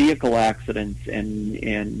motor vehicle accidents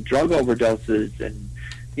and drug overdoses and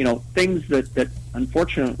things that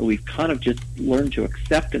unfortunately we've kind of just learned to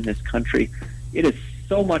accept in this country, it is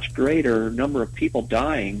so much greater number of people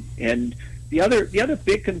dying. And the other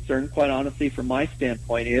big concern, quite honestly, from my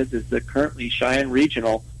standpoint, is that currently Cheyenne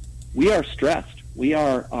Regional, we are stressed. We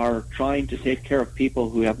are trying to take care of people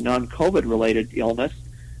who have non-COVID related illness,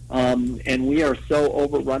 and we are so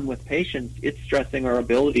overrun with patients. It's stressing our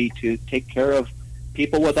ability to take care of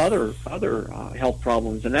people with other health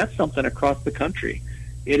problems, and that's something across the country.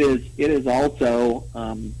 It is also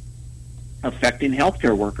affecting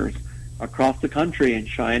healthcare workers. across the country, and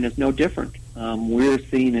Cheyenne is no different. We're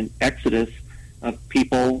seeing an exodus of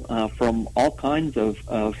people from all kinds of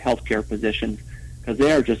healthcare positions because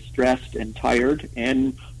they are just stressed and tired,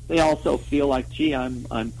 and they also feel like, gee,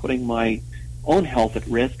 I'm putting my own health at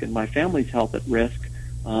risk and my family's health at risk,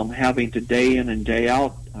 having to day in and day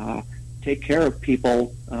out take care of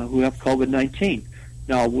people who have COVID-19.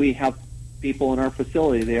 Now, we have people in our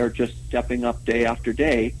facility, they are just stepping up day after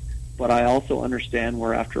day, but I also understand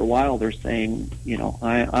where after a while they're saying,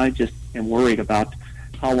 I just am worried about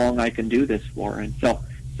how long I can do this for. And so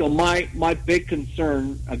my big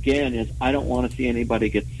concern, again, is I don't want to see anybody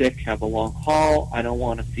get sick, have a long haul. I don't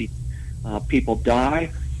want to see people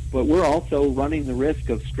die. But we're also running the risk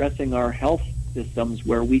of stressing our health systems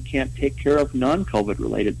where we can't take care of non-COVID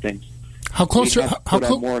related things. How close we have put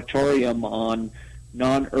a moratorium on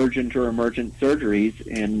non-urgent or emergent surgeries,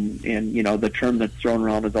 and the term that's thrown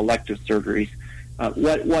around is elective surgeries.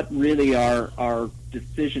 What really our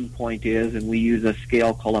decision point is, and we use a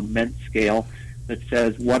scale called a MENT scale that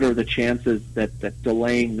says what are the chances that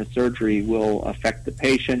delaying the surgery will affect the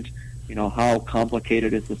patient, how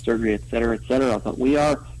complicated is the surgery, et cetera, et cetera. But we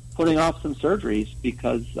are putting off some surgeries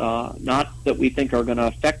because not that we think are going to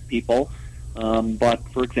affect people, but,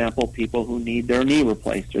 for example, people who need their knee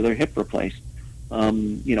replaced or their hip replaced.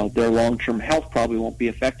 Their long-term health probably won't be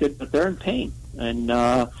affected, but they're in pain. And,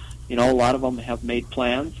 a lot of them have made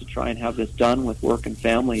plans to try and have this done with work and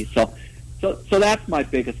family. So that's my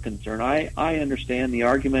biggest concern. I understand the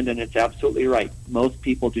argument, and it's absolutely right. Most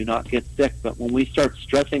people do not get sick, but when we start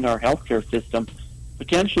stressing our healthcare system,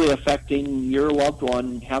 potentially affecting your loved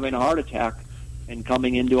one having a heart attack and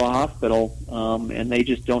coming into a hospital, and they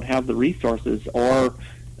just don't have the resources, or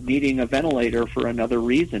needing a ventilator for another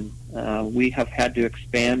reason. We have had to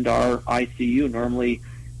expand our ICU. Normally,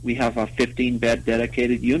 we have a 15-bed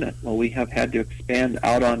dedicated unit. Well, we have had to expand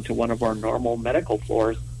out onto one of our normal medical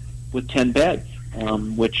floors with 10 beds,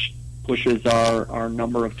 which pushes our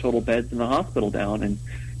number of total beds in the hospital down. And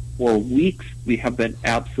for weeks, we have been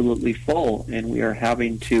absolutely full, and we are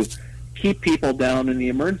having to keep people down in the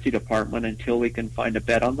emergency department until we can find a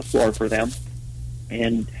bed on the floor for them.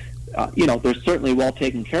 And they're certainly well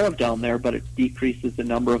taken care of down there, but it decreases the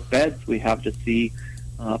number of beds we have to see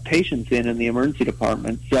patients in the emergency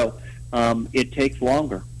department. So it takes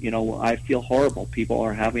longer. I feel horrible. People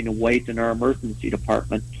are having to wait in our emergency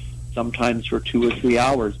department sometimes for 2 or 3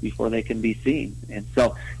 hours before they can be seen. And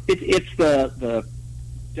so it's the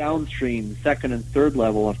downstream second and third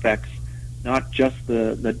level effects, not just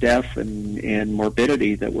the death and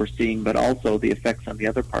morbidity that we're seeing, but also the effects on the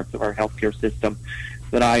other parts of our healthcare system.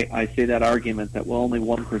 That I say that argument that, only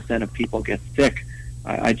 1% of people get sick.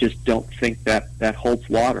 I just don't think that holds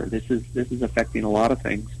water. This is affecting a lot of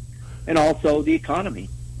things. And also the economy.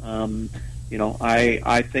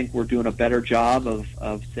 I think we're doing a better job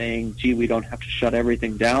of saying, gee, we don't have to shut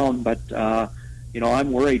everything down, but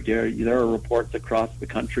I'm worried. There are reports across the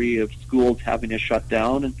country of schools having to shut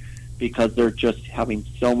down and because they're just having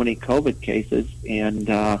so many COVID cases. And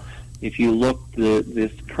if you look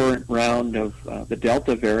this current round of the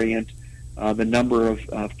Delta variant, the number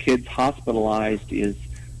of kids hospitalized is,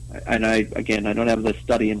 and I don't have the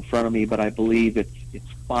study in front of me, but I believe it's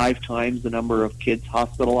 5 times the number of kids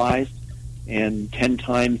hospitalized and 10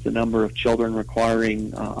 times the number of children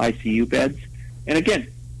requiring ICU beds. And again,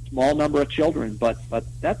 small number of children, but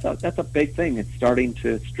that's a big thing. It's starting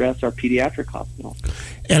to stress our pediatric hospitals.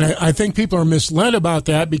 And I think people are misled about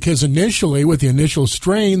that because initially, with the initial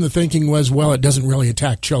strain, the thinking was, it doesn't really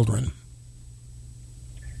attack children.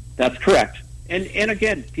 That's correct. And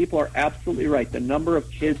again, people are absolutely right. The number of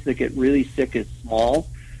kids that get really sick is small,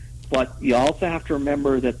 but you also have to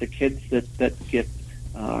remember that the kids that get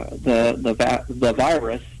the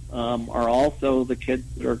virus are also the kids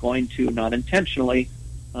that are going to, not intentionally,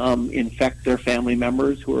 infect their family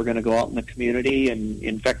members who are going to go out in the community and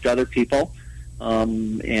infect other people.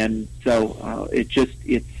 And so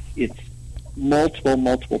it's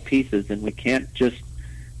multiple pieces, and we can't just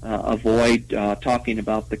avoid talking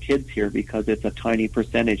about the kids here because it's a tiny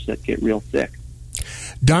percentage that get real sick.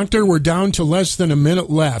 Doctor, we're down to less than a minute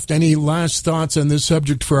left. Any last thoughts on this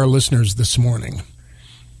subject for our listeners this morning?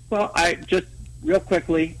 Well, real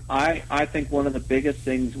quickly, I think one of the biggest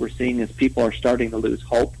things we're seeing is people are starting to lose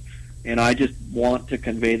hope, and I just want to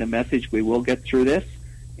convey the message we will get through this,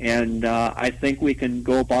 and I think we can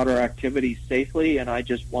go about our activities safely, and I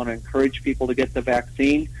just want to encourage people to get the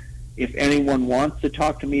vaccine. If anyone wants to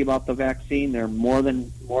talk to me about the vaccine, they're more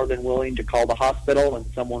than willing to call the hospital, and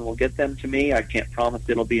someone will get them to me. I can't promise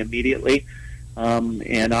it'll be immediately,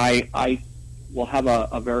 and I will have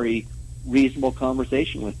a very reasonable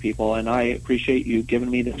conversation with people. And I appreciate you giving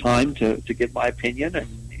me the time to give my opinion,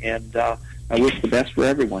 and I wish the best for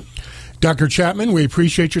everyone. Dr. Chapman, we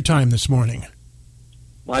appreciate your time this morning.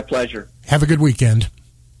 My pleasure. Have a good weekend.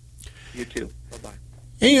 You too. Bye-bye.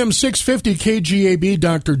 AM 650 KGAB,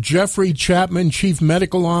 Dr. Jeffrey Chapman, Chief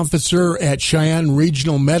Medical Officer at Cheyenne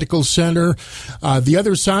Regional Medical Center. The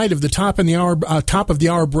other side of the top of the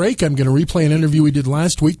hour break, I'm going to replay an interview we did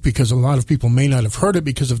last week because a lot of people may not have heard it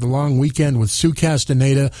because of the long weekend with Sue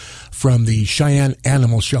Castaneda from the Cheyenne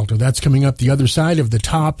Animal Shelter. That's coming up the other side of the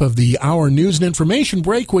top of the hour news and information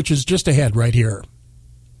break, which is just ahead right here.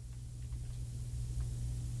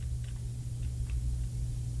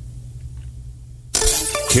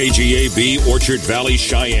 KGAB Orchard Valley,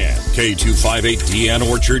 Cheyenne. K258DN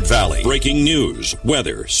Orchard Valley. Breaking news,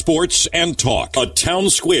 weather, sports, and talk. A Town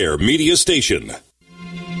Square media station.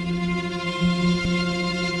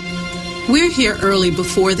 We're here early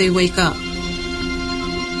before they wake up.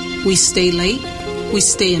 We stay late. We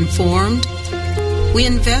stay informed. We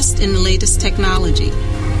invest in the latest technology.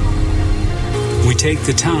 We take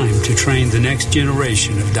the time to train the next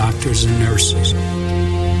generation of doctors and nurses.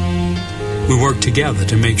 We work together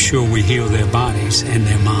to make sure we heal their bodies and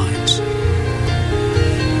their minds.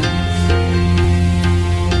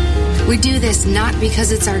 We do this not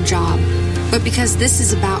because it's our job, but because this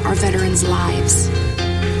is about our veterans' lives.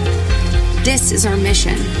 This is our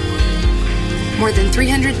mission. More than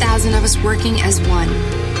 300,000 of us working as one,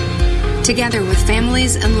 together with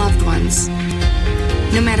families and loved ones.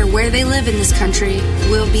 No matter where they live in this country,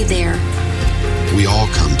 we'll be there. We all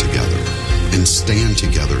come together and stand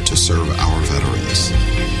together to serve our veterans.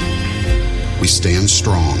 We stand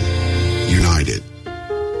strong, united.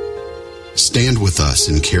 Stand with us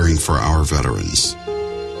in caring for our veterans.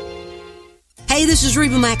 Hey, this is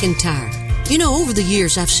Reba McEntire. You know, over the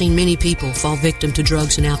years, I've seen many people fall victim to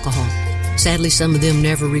drugs and alcohol. Sadly, some of them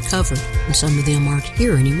never recovered, and some of them aren't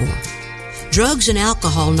here anymore. Drugs and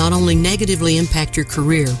alcohol not only negatively impact your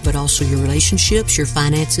career, but also your relationships, your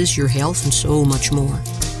finances, your health, and so much more.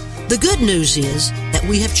 The good news is that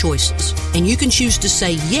we have choices, and you can choose to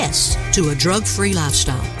say yes to a drug-free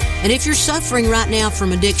lifestyle. And if you're suffering right now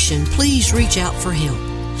from addiction, please reach out for help.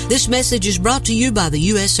 This message is brought to you by the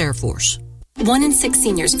U.S. Air Force. 1 in 6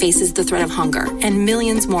 seniors faces the threat of hunger, and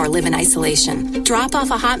millions more live in isolation. Drop off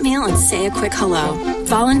a hot meal and say a quick hello.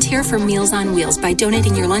 Volunteer for Meals on Wheels by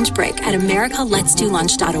donating your lunch break at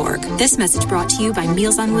americaletsdolunch.org. This message brought to you by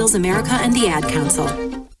Meals on Wheels America and the Ad Council.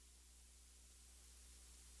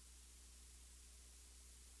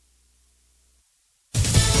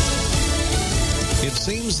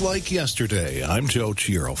 Seems like yesterday. I'm Joe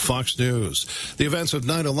Chiro, Fox News. The events of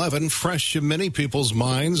 9/11 fresh in many people's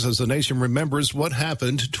minds as the nation remembers what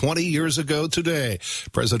happened 20 years ago today.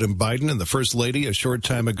 President Biden and the First Lady a short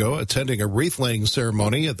time ago attending a wreath-laying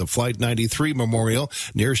ceremony at the Flight 93 Memorial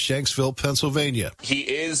near Shanksville, Pennsylvania. He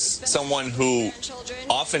is someone who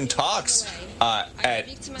often talks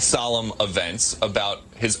at solemn events about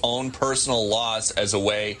his own personal loss as a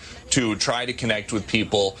way to try to connect with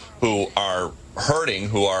people who are hurting,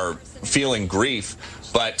 who are feeling grief.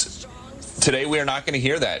 But today we are not going to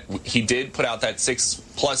hear that. He did put out that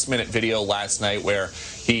 6+ minute video last night where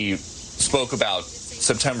he spoke about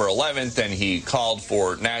September 11th and he called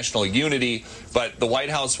for national unity, but the White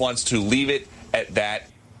House wants to leave it at that.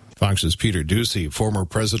 Fox's Peter Doocy, former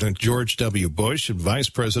President George W. Bush and Vice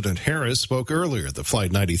President Harris spoke earlier at the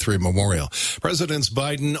Flight 93 Memorial. Presidents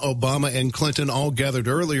Biden, Obama, and Clinton all gathered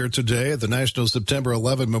earlier today at the National September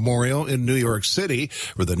 11 Memorial in New York City,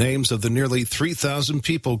 where the names of the nearly 3,000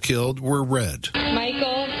 people killed were read.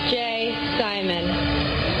 Michael J. Simon.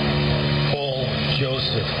 Paul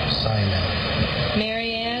Joseph Simon.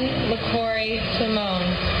 Marianne LaCory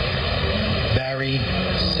Simone. Barry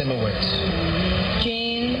Simowitz.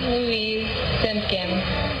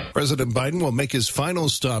 President Biden will make his final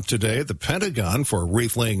stop today at the Pentagon for a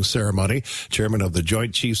wreath-laying ceremony. Chairman of the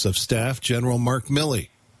Joint Chiefs of Staff, General Mark Milley.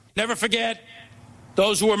 Never forget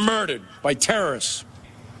those who were murdered by terrorists.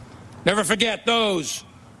 Never forget those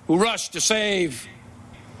who rushed to save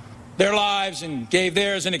their lives and gave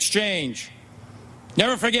theirs in exchange.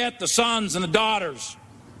 Never forget the sons and the daughters,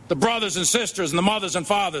 the brothers and sisters and the mothers and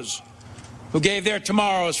fathers who gave their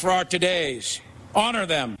tomorrows for our todays. Honor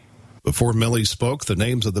them. Before Milley spoke, the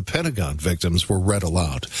names of the Pentagon victims were read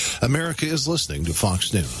aloud. America is listening to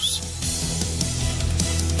Fox News.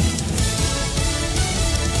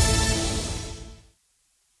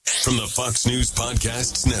 from the Fox News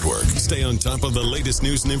Podcasts Network. Stay on top of the latest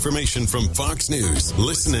news and information from Fox News.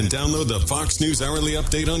 Listen and download the Fox News Hourly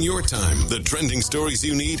Update on your time. The trending stories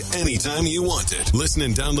you need anytime you want it. Listen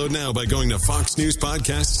and download now by going to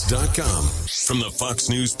foxnewspodcasts.com. From the Fox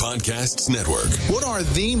News Podcasts Network. What are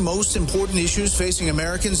the most important issues facing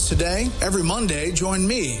Americans today? Every Monday, join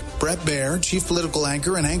me, Brett Baer, Chief Political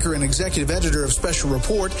Anchor and Executive Editor of Special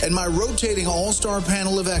Report, and my rotating all-star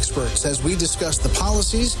panel of experts as we discuss the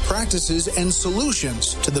policies, practices, and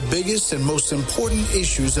solutions to the biggest and most important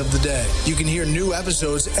issues of the day. You can hear new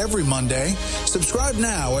episodes every Monday. Subscribe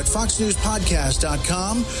now at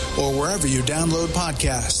foxnewspodcast.com or wherever you download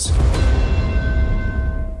podcasts.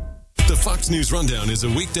 The Fox News Rundown is a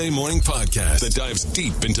weekday morning podcast that dives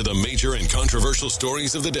deep into the major and controversial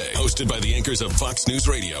stories of the day. Hosted by the anchors of Fox News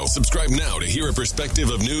Radio. Subscribe now to hear a perspective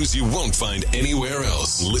of news you won't find anywhere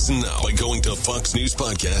else. Listen now by going to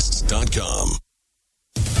foxnewspodcasts.com.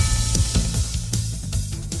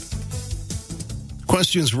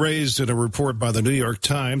 Questions raised in a report by the New York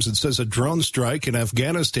Times. It says a drone strike in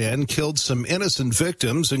Afghanistan killed some innocent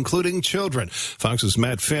victims, including children. Fox's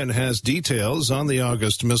Matt Finn has details on the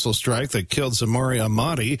August missile strike that killed Zamari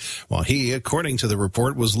Ahmadi while he, according to the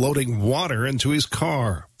report, was loading water into his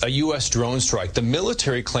car. A U.S. drone strike the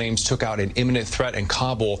military claims took out an imminent threat in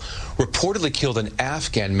Kabul reportedly killed an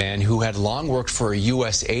Afghan man who had long worked for a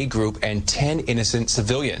U.S. aid group and 10 innocent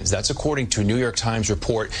civilians. That's according to a New York Times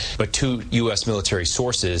report, but two U.S. military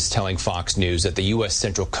sources telling Fox News that the U.S.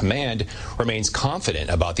 Central Command remains confident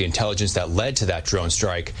about the intelligence that led to that drone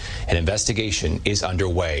strike. An investigation is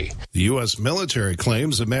underway. The U.S. military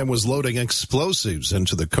claims a man was loading explosives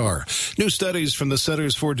into the car. New studies from the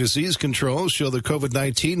Centers for Disease Control show the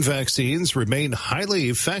COVID-19 vaccines remain highly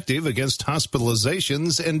effective against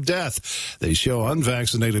hospitalizations and death. They show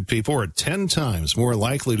unvaccinated people are 10 times more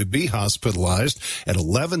likely to be hospitalized and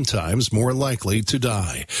 11 times more likely to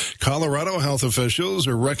die. Colorado health officials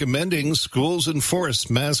are recommending schools enforce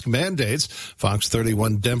mask mandates. Fox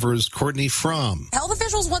 31 Denver's Courtney Fromm. Health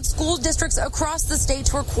officials want school districts across the state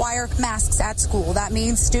to require masks at school. That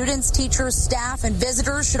means students, teachers, staff, and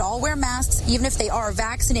visitors should all wear masks even if they are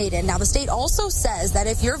vaccinated. Now, the state also says that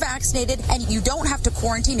if you're vaccinated and you don't have to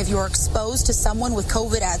quarantine if you are exposed to someone with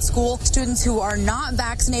COVID at school. Students who are not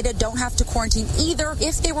vaccinated don't have to quarantine either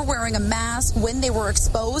if they were wearing a mask when they were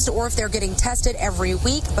exposed or if they're getting tested every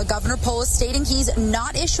week. But Governor Polis stating he's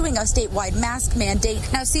not issuing a statewide mask mandate.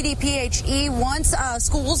 Now, CDPHE wants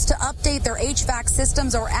schools to update their HVAC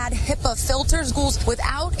systems or add HIPAA filters. Schools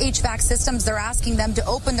without HVAC systems, they're asking them to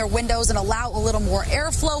open their windows and allow a little more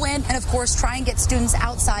airflow in and, of course, try and get students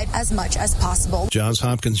outside as much as possible. Johns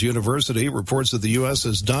Hopkins University reports that the U.S.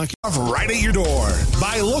 is right at your door.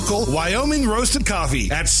 Buy local Wyoming roasted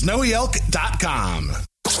coffee at snowyelk.com.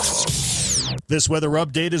 This weather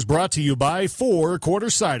update is brought to you by Four Corner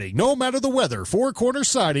Siding. No matter the weather, Four Corner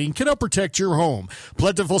Siding can help protect your home.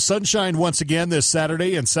 Plentiful sunshine once again this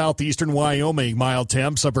Saturday in southeastern Wyoming. Mild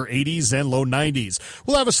temps, upper 80s and low 90s.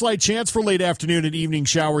 We'll have a slight chance for late afternoon and evening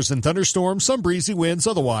showers and thunderstorms, some breezy winds,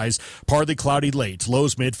 otherwise partly cloudy late,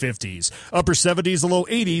 lows mid-50s. Upper 70s and low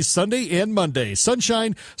 80s Sunday and Monday.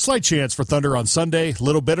 Sunshine, slight chance for thunder on Sunday,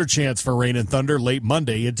 little better chance for rain and thunder late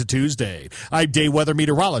Monday into Tuesday. I'm day weather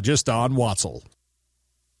meteorologist Don Watzel.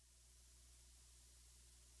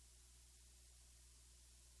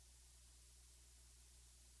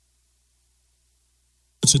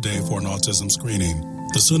 Today for an autism screening.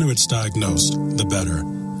 The sooner it's diagnosed, the better.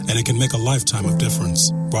 And it can make a lifetime of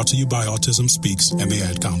difference. Brought to you by Autism Speaks and the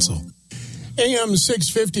Ad Council. AM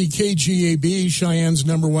 650 KGAB, Cheyenne's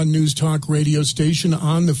 #1 news talk radio station.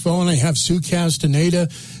 On the phone, I have Sue Castaneda,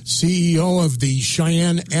 CEO of the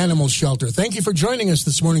Cheyenne Animal Shelter. Thank you for joining us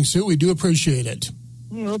this morning, Sue. We do appreciate it.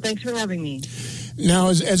 Well, thanks for having me. Now,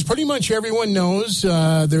 as pretty much everyone knows,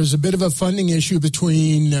 there's a bit of a funding issue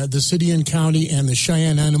between the city and county and the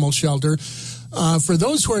Cheyenne Animal Shelter. For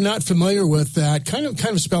those who are not familiar with that, kind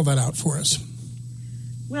of spell that out for us.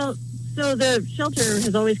 Well, so the shelter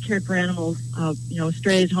has always cared for animals,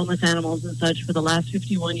 strays, homeless animals and such for the last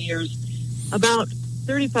 51 years. About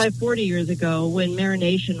 35, 40 years ago, when Mayor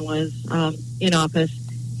Nation was in office,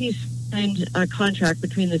 he signed a contract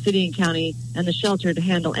between the city and county and the shelter to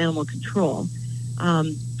handle animal control.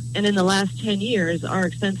 And in the last 10 years, our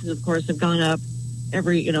expenses, of course, have gone up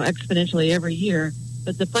exponentially every year.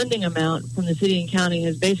 But the funding amount from the city and county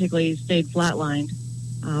has basically stayed flatlined.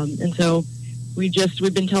 And so we've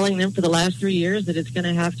been telling them for the last 3 years that it's going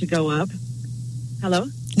to have to go up. Hello?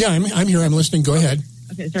 Yeah, I'm here. I'm listening. Go ahead.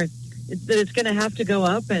 Okay, sorry. That it's going to have to go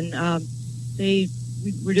up, and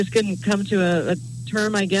we're just going to come to a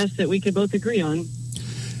term, I guess, that we could both agree on.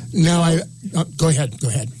 Now, go ahead.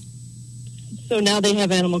 So now they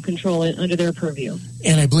have animal control under their purview.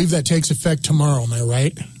 And I believe that takes effect tomorrow, am I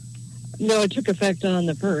right? No, it took effect on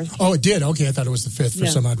the 1st. Oh, it did? Okay, I thought it was the 5th for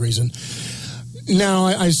some odd reason. Now,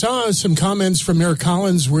 I saw some comments from Mayor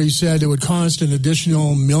Collins where he said it would cost an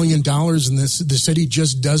additional $1 million and the city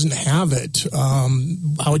just doesn't have it.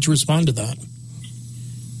 How would you respond to that?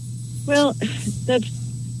 Well,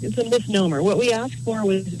 it's a misnomer. What we asked for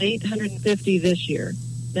was $850 this year.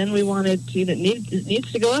 Then we wanted to, it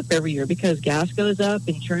needs to go up every year because gas goes up,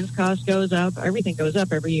 insurance cost goes up, everything goes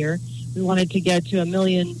up every year. We wanted to get to $1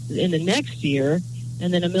 million in the next year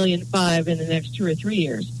and then $1.5 million in the next 2 or 3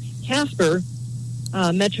 years. Casper,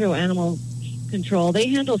 Metro Animal Control, they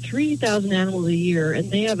handle 3,000 animals a year and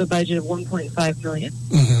they have a budget of $1.5 million.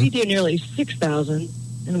 We do nearly 6,000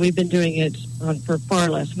 and we've been doing it for far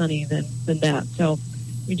less money than that. So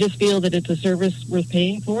we just feel that it's a service worth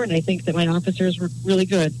paying for, and I think that my officers were really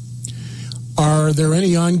good. Are there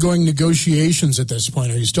any ongoing negotiations at this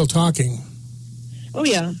point? Are you still talking? Oh,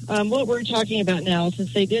 yeah. What we're talking about now,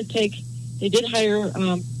 since they did hire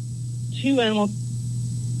 2 animal...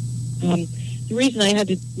 the reason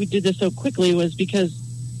we did this so quickly was because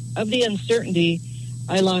of the uncertainty.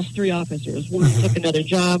 I lost 3 officers. One took another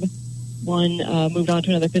job, one moved on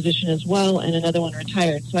to another position as well, and another one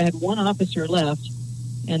retired. So I had 1 officer left,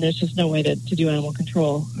 and there's just no way to do animal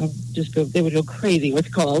control. They would go crazy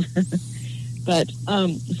with calls. But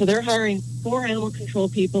so they're hiring 4 animal control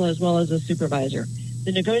people as well as a supervisor.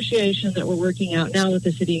 The negotiation that we're working out now with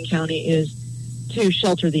the city and county is to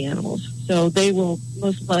shelter the animals. So they will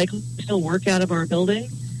most likely still work out of our building,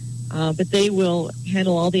 but they will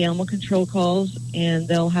handle all the animal control calls, and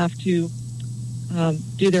they'll have to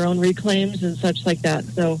do their own reclaims and such like that.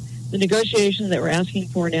 So the negotiation that we're asking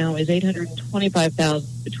for now is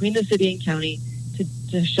 $825,000 between the city and county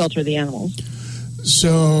to shelter the animals.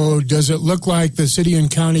 So does it look like the city and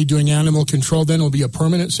county doing animal control then will be a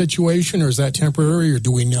permanent situation, or is that temporary, or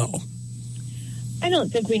do we know? I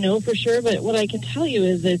don't think we know for sure, but what I can tell you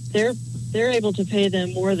is that they're able to pay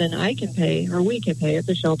them more than I can pay or we can pay at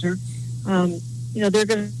the shelter. They're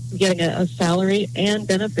going to be getting a salary and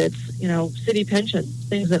benefits, city pension,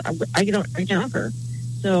 things that I can offer.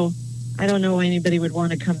 So I don't know why anybody would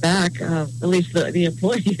want to come back, at least the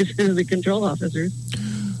employees and the control officers.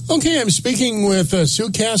 Okay, I'm speaking with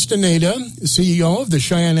Sue Castaneda, CEO of the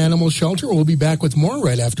Cheyenne Animal Shelter. We'll be back with more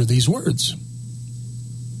right after these words.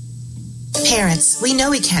 Parents, we know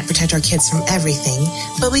we can't protect our kids from everything,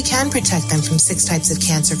 but we can protect them from 6 types of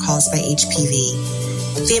cancer caused by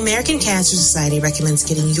HPV. The American Cancer Society recommends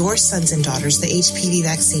getting your sons and daughters the HPV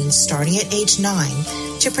vaccine starting at age 9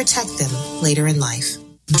 to protect them later in life.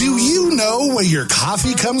 Do you know where your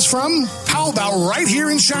coffee comes from? How about right here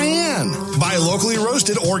in Cheyenne? Buy locally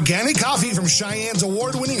roasted organic coffee from Cheyenne's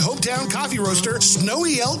award-winning Hopetown coffee roaster,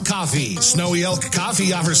 Snowy Elk Coffee. Snowy Elk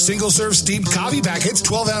Coffee offers single-serve steeped coffee packets,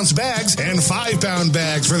 12-ounce bags, and 5-pound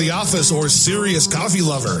bags for the office or serious coffee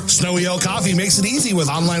lover. Snowy Elk Coffee makes it easy with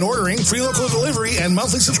online ordering, free local delivery, and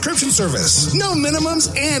monthly subscription service. No minimums,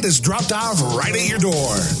 and it's dropped off right at your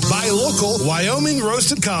door. Buy local Wyoming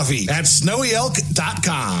roasted coffee at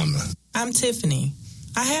snowyelk.com. I'm Tiffany.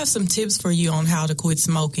 I have some tips for you on how to quit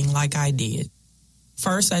smoking like I did.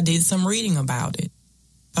 First, I did some reading about it.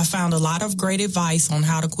 I found a lot of great advice on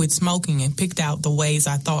how to quit smoking and picked out the ways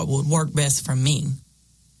I thought would work best for me.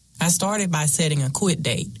 I started by setting a quit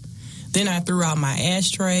date. Then I threw out my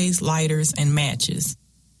ashtrays, lighters, and matches.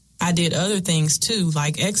 I did other things too,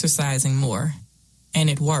 like exercising more, and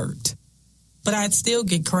it worked. But I'd still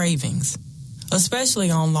get cravings,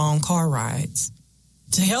 especially on long car rides.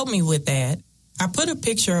 To help me with that, I put a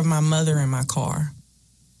picture of my mother in my car.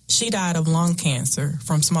 She died of lung cancer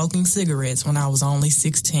from smoking cigarettes when I was only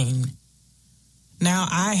 16. Now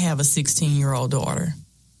I have a 16-year-old daughter.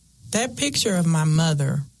 That picture of my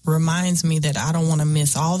mother reminds me that I don't want to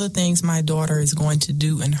miss all the things my daughter is going to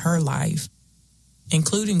do in her life,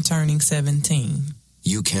 including turning 17.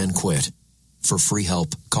 You can quit. For free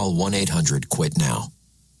help, call 1-800-QUIT-NOW.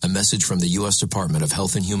 A message from the U.S. Department of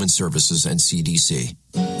Health and Human Services and CDC.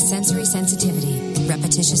 Sensory sensitivity,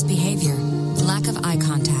 repetitious behavior, lack of eye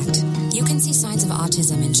contact. You can see signs of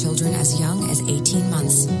autism in children as young as 18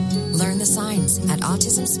 months. Learn the signs at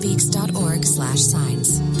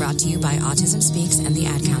autismspeaks.org/signs. Brought to you by Autism Speaks and the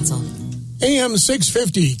Ad Council. AM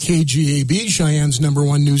 650 KGAB, Cheyenne's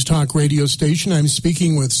 #1 news talk radio station. I'm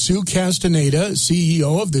speaking with Sue Castaneda,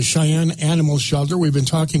 CEO of the Cheyenne Animal Shelter. We've been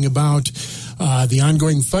talking about the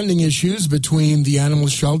ongoing funding issues between the animal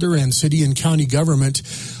shelter and city and county government.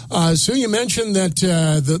 Sue, you mentioned that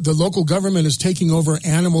the local government is taking over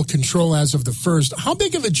animal control as of the 1st. How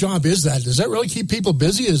big of a job is that? Does that really keep people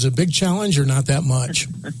busy? Is it a big challenge or not that much?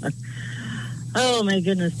 Oh, my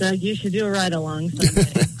goodness, Doug, you should do a ride-along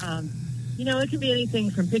someday. It can be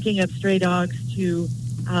anything from picking up stray dogs to,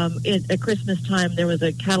 at Christmas time, there was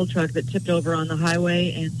a cattle truck that tipped over on the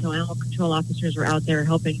highway, and so animal control officers were out there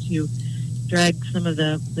helping to drag some of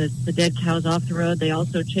the dead cows off the road. They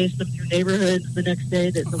also chased them through neighborhoods the next day.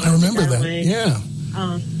 I remember that, away. Yeah.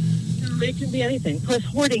 It can be anything. Plus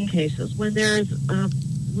hoarding cases. When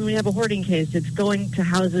we have a hoarding case, it's going to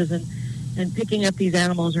houses and picking up these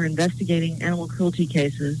animals or investigating animal cruelty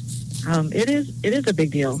cases. It is a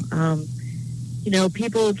big deal.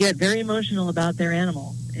 People get very emotional about their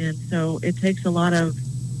animal, and so it takes a lot of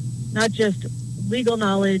not just legal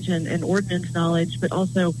knowledge and ordinance knowledge, but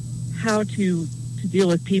also how to deal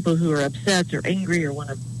with people who are upset or angry or want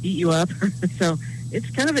to beat you up. So it's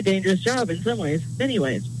kind of a dangerous job in some ways. Many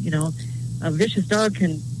ways, a vicious dog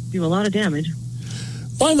can do a lot of damage.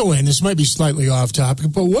 By the way, and this might be slightly off topic,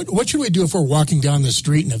 but what should we do if we're walking down the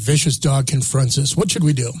street and a vicious dog confronts us? What should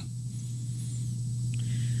we do?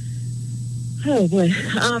 Oh, boy.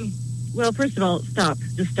 Well, first of all, stop.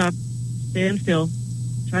 Just stop. Stand still.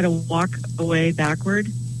 Try to walk away backward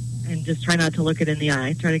and just try not to look it in the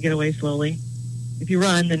eye. Try to get away slowly. If you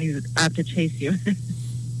run, then he's apt to chase you.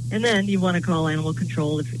 And then you want to call animal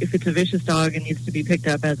control. If it's a vicious dog and needs to be picked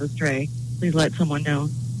up as a stray, please let someone know.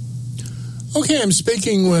 Okay, I'm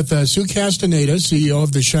speaking with Sue Castaneda, CEO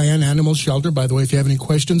of the Cheyenne Animal Shelter. By the way, if you have any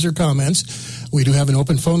questions or comments, we do have an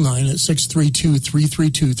open phone line at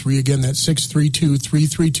 632-3323. Again, that's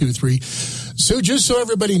 632-3323. Sue, just so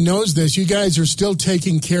everybody knows this, you guys are still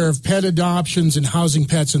taking care of pet adoptions and housing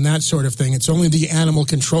pets and that sort of thing. It's only the animal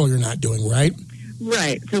control you're not doing, right?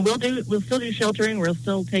 Right. So we'll still do sheltering. We're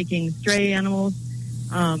still taking stray animals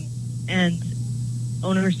and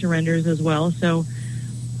owner surrenders as well. So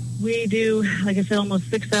we do, like I said,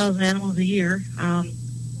 almost 6,000 animals a year. And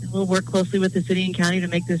we'll work closely with the city and county to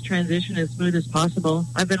make this transition as smooth as possible.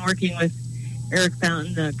 I've been working with Eric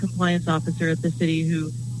Fountain, the compliance officer at the city,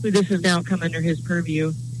 who this has now come under his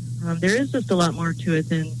purview. There is just a lot more to it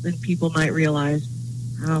than people might realize.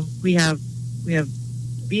 We have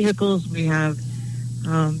vehicles, we have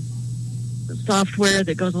software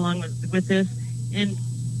that goes along with this. And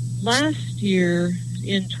last year,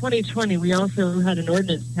 in 2020, we also had an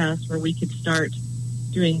ordinance passed where we could start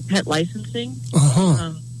doing pet licensing.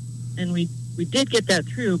 And we did get that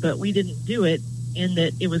through, but we didn't do it in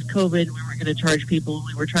that it was COVID. We weren't going to charge people.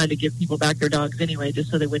 We were trying to give people back their dogs anyway, just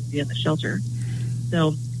so they wouldn't be in the shelter.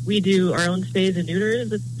 So we do our own spays and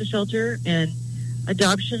neuters at the shelter, and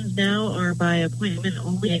adoptions now are by appointment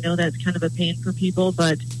only. I know that's kind of a pain for people,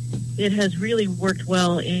 but it has really worked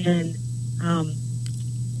well in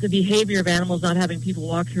the behavior of animals, not having people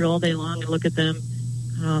walk through all day long and look at them,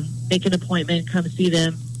 make an appointment, come see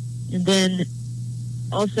them. And then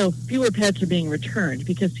also fewer pets are being returned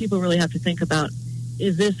because people really have to think about,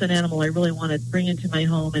 is this an animal I really want to bring into my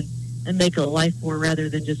home and make a life for, rather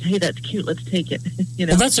than just, hey, that's cute, let's take it.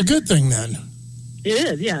 Well, that's a good thing then. It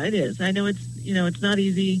is, yeah, it is. I know it's not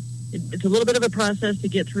easy. It's a little bit of a process to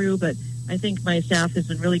get through, but I think my staff has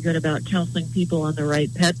been really good about counseling people on the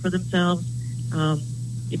right pet for themselves.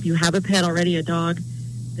 If you have a pet already, a dog,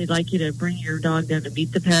 they'd like you to bring your dog down to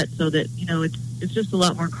meet the pet so that, it's just a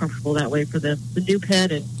lot more comfortable that way for the new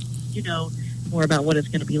pet, and more about what it's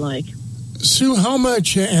going to be like. Sue, how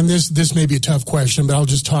much, and this may be a tough question, but I'll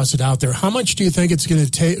just toss it out there. How much do you think it's going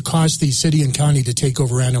to cost the city and county to take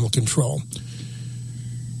over animal control?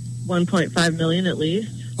 $1.5 million at least.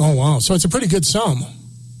 Oh, wow. So it's a pretty good sum.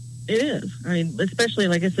 It is. I mean, especially,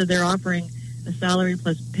 like I said, they're offering a salary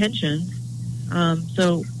plus pensions.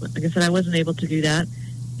 So, like I said, I wasn't able to do that.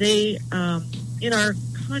 They, in our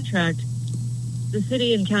contract, the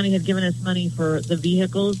city and county had given us money for the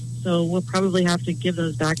vehicles, so we'll probably have to give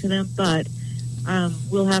those back to them, but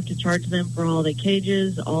we'll have to charge them for all the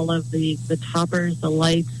cages, all of the toppers, the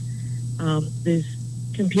lights, this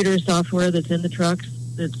computer software that's in the trucks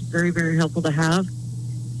that's very, very helpful to have.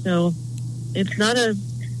 So it's not a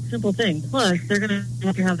simple thing. Plus, they're going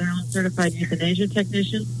to have their own certified euthanasia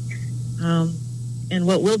technician. And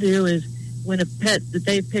what we'll do is when a pet that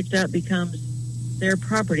they've picked up becomes their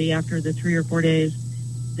property after the 3 or 4 days,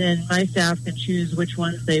 then my staff can choose which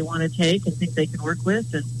ones they want to take and think they can work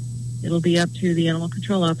with, and it'll be up to the animal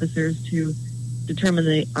control officers to determine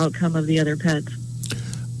the outcome of the other pets.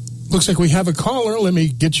 Looks like we have a caller. Let me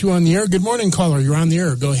get you on the air. Good morning, caller. You're on the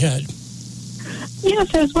air. Go ahead.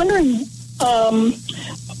 Yes, I was wondering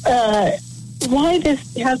why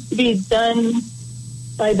this has to be done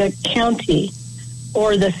by the county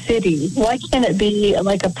or the city. Why can't it be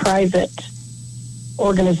like a private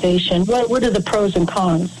organization? What are the pros and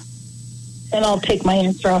cons? And I'll take my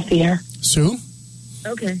answer off the air. Sue?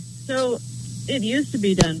 Okay. So it used to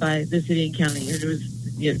be done by the city and county. It was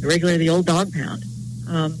regularly the old dog pound.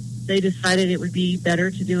 They decided it would be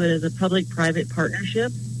better to do it as a public-private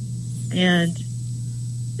partnership, and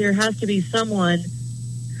there has to be someone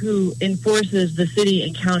who enforces the city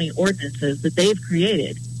and county ordinances that they've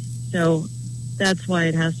created. So that's why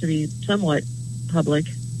it has to be somewhat public.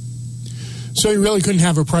 So you really couldn't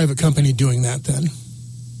have a private company doing that then?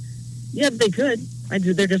 Yeah, they could.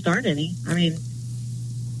 There just aren't any. I mean,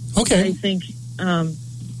 okay. I think,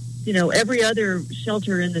 every other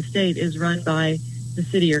shelter in the state is run by the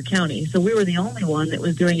city or county. So we were the only one that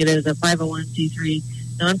was doing it as a 501c3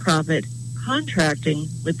 nonprofit, contracting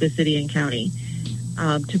with the city and county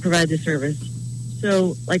to provide the service.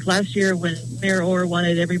 So like last year when Mayor Orr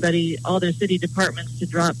wanted all their city departments to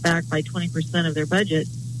drop back by 20% of their budget,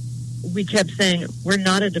 we kept saying, we're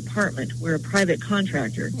not a department, we're a private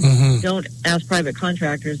contractor. Mm-hmm. Don't ask private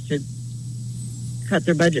contractors to cut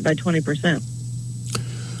their budget by 20%.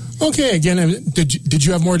 Okay, again, did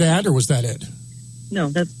you have more to add, or was that it? No,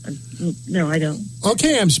 I don't.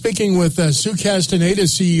 Okay, I'm speaking with Sue Castaneda,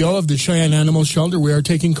 CEO of the Cheyenne Animal Shelter. We are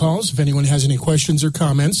taking calls if anyone has any questions or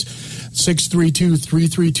comments.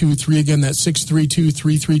 632-3323. Again, that's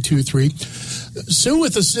 632-3323. Sue,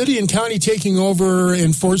 with the city and county taking over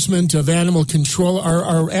enforcement of animal control,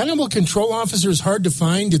 are animal control officers hard to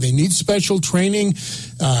find? Do they need special training?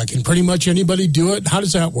 Can pretty much anybody do it? How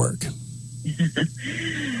does that work?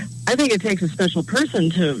 I think it takes a special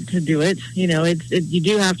person to do it. You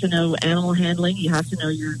do have to know animal handling. You have to know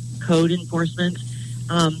your code enforcement.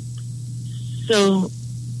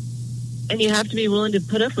 And you have to be willing to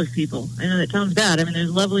put up with people. I know that sounds bad. I mean,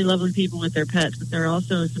 there's lovely, lovely people with their pets, but there are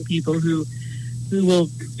also some people who will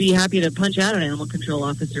be happy to punch out an animal control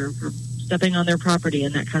officer for stepping on their property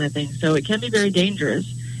and that kind of thing. So it can be very dangerous,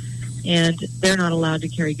 and they're not allowed to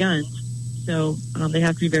carry guns. So they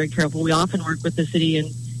have to be very careful. We often work with the city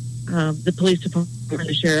and the police department and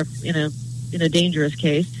the sheriff in a dangerous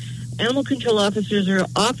case. Animal control officers are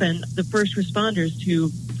often the first responders to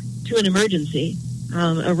an emergency,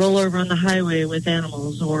 a rollover on the highway with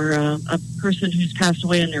animals, or a person who's passed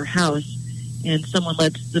away in their house, and someone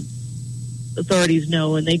lets the authorities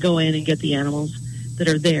know, and they go in and get the animals that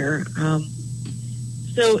are there.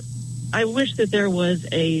 So I wish that there was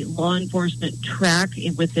a law enforcement track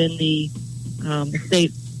within the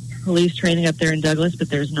state police training up there in Douglas, but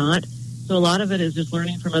there's not. So a lot of it is just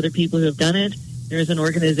learning from other people who have done it. There's an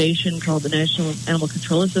organization called the National Animal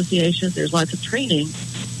Control Association. There's lots of training,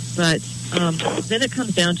 but then it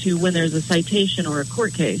comes down to when there's a citation or a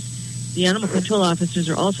court case. The animal control officers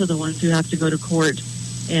are also the ones who have to go to court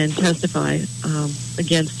and testify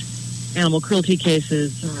against animal cruelty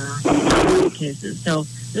cases or cases. So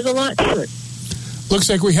there's a lot to it. Looks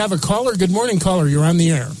like we have a caller. Good morning, caller. You're on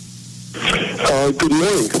the air. Good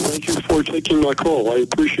morning. Thank you for taking my call. I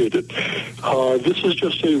appreciate it. This is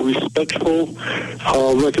just a respectful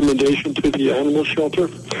recommendation to the animal shelter.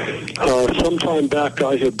 Sometime back,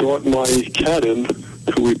 I had brought my cat in,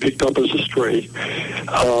 who we picked up as a stray,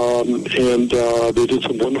 and they did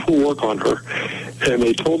some wonderful work on her. And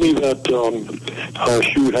they told me that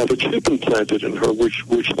she would have a chip implanted in her,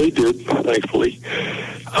 which they did, thankfully.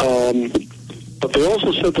 But they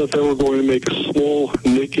also said that they were going to make a small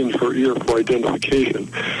nick in her ear for identification,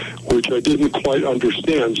 which I didn't quite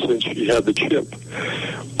understand since she had the chip.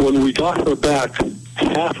 When we got her back,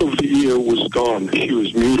 half of the ear was gone. She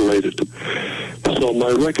was mutilated. So my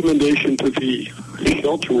recommendation to the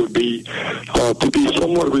shelter would be to be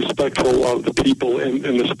somewhat respectful of the people and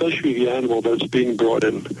especially the animal that's being brought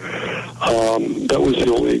in. That was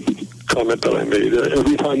the only comment that I made.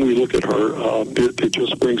 Every time we look at her, it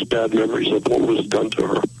just brings bad memories of what was done to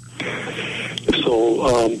her.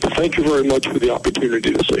 So thank you very much for the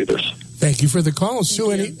opportunity to say this. Thank you for the call.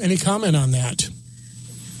 Sue, any comment on that?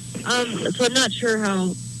 So I'm not sure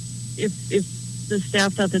how, if the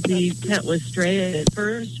staff thought that the pet was stray at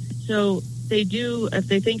first. So they do, if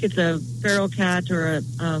they think it's a feral cat or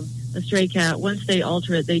a stray cat, once they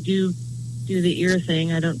alter it, they do the ear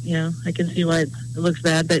thing. I can see why it looks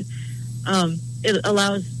bad, but it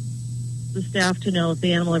allows the staff to know if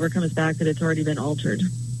the animal ever comes back that it's already been altered.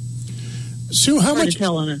 Sue, how hard much to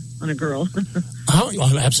tell on a girl?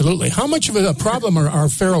 Absolutely. How much of a problem are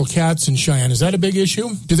feral cats in Cheyenne? Is that a big issue?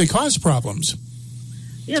 Do they cause problems?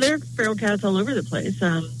 Yeah, there are feral cats all over the place.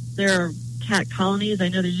 There are cat colonies. I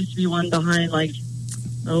know there used to be one behind,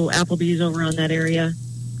 Applebee's over on that area.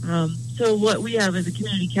 So what we have is a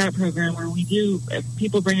community cat program where we do, if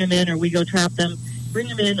people bring them in or we go trap them, bring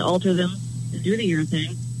them in, alter them, and do the ear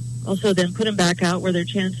thing. Also then put them back out where their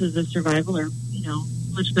chances of survival are,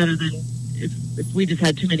 much better than if we just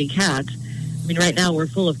had too many cats. I mean, right now we're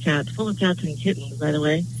full of cats and kittens, by the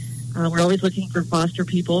way. We're always looking for foster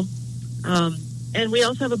people. And we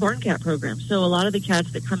also have a barn cat program. So a lot of the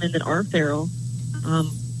cats that come in that are feral,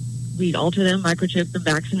 we alter them, microchip them,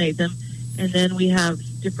 vaccinate them. And then we have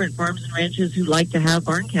different farms and ranches who like to have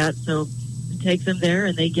barn cats. So we take them there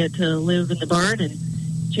and they get to live in the barn and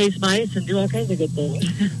chase mice and do all kinds of good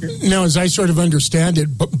things. Now, as I sort of understand it,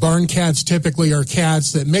 barn cats typically are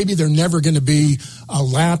cats that maybe they're never going to be a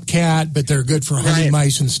lap cat, but they're good for hunting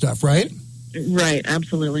mice and stuff, right? Right,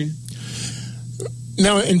 absolutely.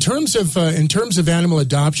 Now, in terms of animal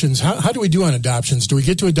adoptions, how do we do on adoptions? Do we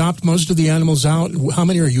get to adopt most of the animals out? How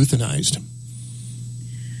many are euthanized?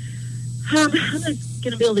 I'm not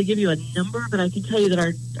going to be able to give you a number, but I can tell you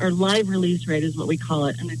that our live release rate is what we call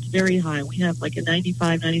it, and it's very high. We have like a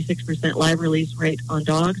 95-96% live release rate on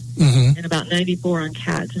dogs and about 94% on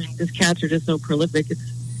cats. I mean, these cats are just so prolific.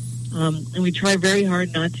 And we try very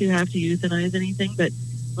hard not to have to euthanize anything, but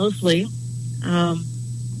mostly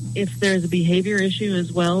if there's a behavior issue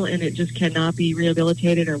as well and it just cannot be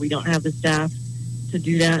rehabilitated or we don't have the staff to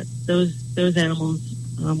do that, those animals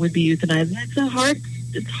would be euthanized. And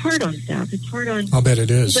it's hard on staff. It's hard on I'll bet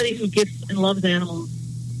it is. Anybody who gets and loves animals.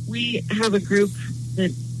 We have a group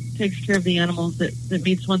that takes care of the animals that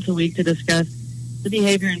meets once a week to discuss the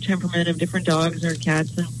behavior and temperament of different dogs or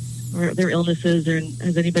cats or their illnesses, or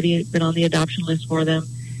has anybody been on the adoption list for them.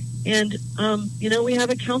 And, we have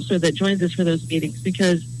a counselor that joins us for those meetings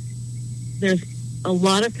because there's a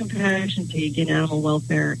lot of compassion fatigue in animal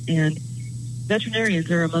welfare, and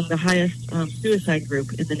veterinarians are among the highest suicide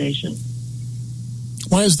group in the nation.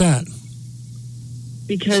 Why is that?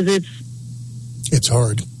 Because it's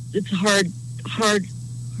hard. It's hard,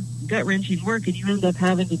 gut-wrenching work, and you end up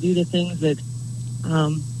having to do the things that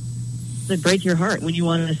break your heart when you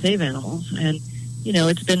want to save animals. And,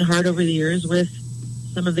 it's been hard over the years with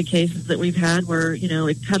some of the cases that we've had where,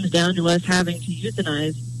 it comes down to us having to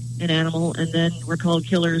euthanize an animal, and then we're called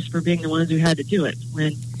killers for being the ones who had to do it.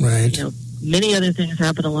 When, many other things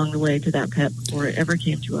happened along the way to that pet before it ever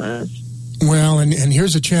came to us. Well, and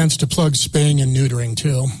here's a chance to plug spaying and neutering,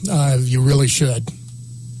 too. You really should.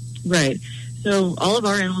 Right. So all of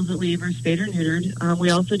our animals that leave are spayed or neutered. We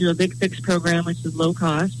also do a Big Fix program, which is low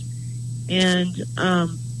cost. And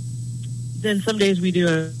then some days we do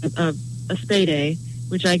a spay day,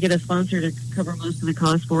 which I get a sponsor to cover most of the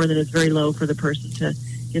cost for, that is very low for the person to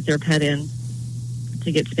get their pet in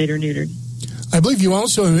to get spayed or neutered. I believe you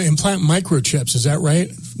also implant microchips. Is that right?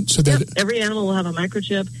 So that every animal will have a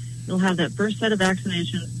microchip. They'll have that first set of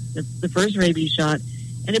vaccinations, the first rabies shot.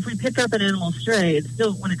 And if we pick up an animal stray, it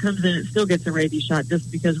still, when it comes in, it still gets a rabies shot,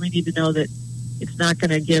 just because we need to know that it's not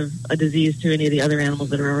going to give a disease to any of the other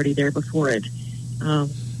animals that are already there before it.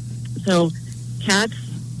 So cats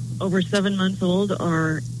over 7 months old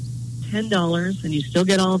are $10, and you still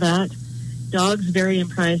get all that. Dogs vary in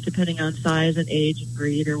price depending on size and age and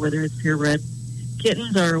breed, or whether it's purebred.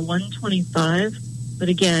 Kittens are $125, but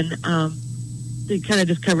again, it kind of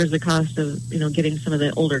just covers the cost of, getting some of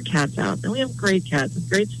the older cats out. And we have great cats and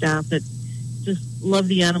great staff that just love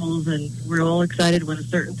the animals, and we're all excited when a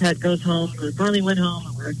certain pet goes home. Barley went home,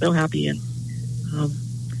 and we're so happy.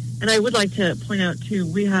 And I would like to point out, too,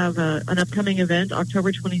 we have an upcoming event,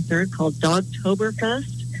 October 23rd, called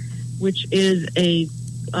Dogtoberfest, which is a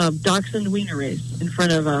dachshund wiener race in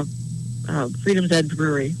front of Freedom's Edge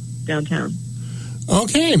Brewery downtown.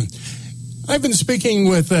 Okay. I've been speaking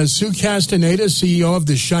with Sue Castaneda, CEO of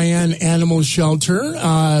the Cheyenne Animal Shelter.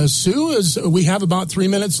 Sue, we have about 3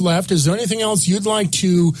 minutes left. Is there anything else you'd like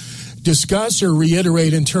to discuss or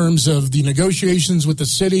reiterate in terms of the negotiations with the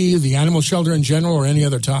city, the animal shelter in general, or any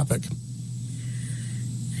other topic?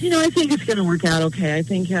 I think it's going to work out okay. I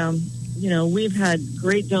think, we've had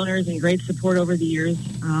great donors and great support over the years.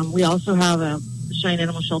 We also have a Cheyenne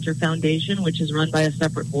Animal Shelter Foundation, which is run by a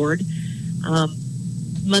separate board.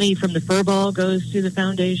 Money from the fur ball goes to the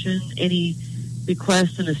foundation. Any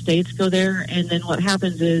bequests and estates go there. And then what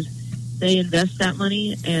happens is they invest that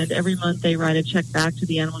money, and every month they write a check back to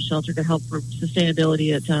the animal shelter to help for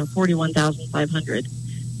sustainability at $41,500.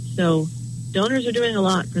 So donors are doing a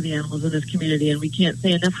lot for the animals in this community, and we can't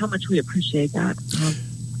say enough how much we appreciate that.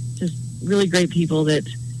 Just really great people that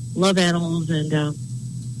love animals and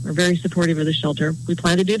are very supportive of the shelter. We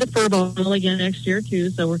plan to do the fur ball again next year, too,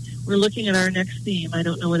 so we're looking at our next theme. I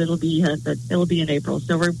don't know what it'll be yet, but it'll be in April.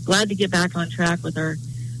 So we're glad to get back on track with our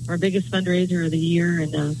biggest fundraiser of the year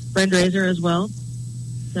and fundraiser as well.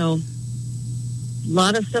 So a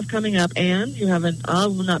lot of stuff coming up, and I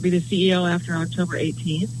will not be the CEO after October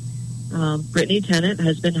 18th. Brittany Tennant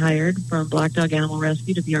has been hired from Black Dog Animal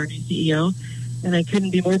Rescue to be our new CEO. And I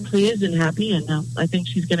couldn't be more pleased and happy, and I think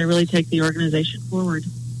she's going to really take the organization forward.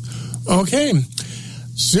 Okay.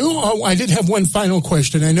 Sue, I did have one final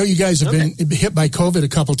question. I know you guys have been hit by COVID a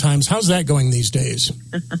couple times. How's that going these days?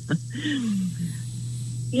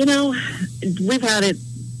 We've had it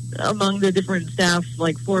among the different staff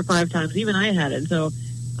like 4 or 5 times. Even I had it. So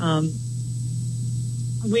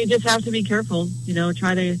we just have to be careful,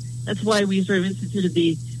 that's why we sort of instituted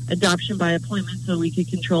the adoption by appointment, so we could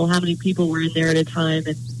control how many people were in there at a time.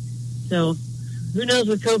 And so who knows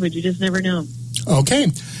with COVID? You just never know.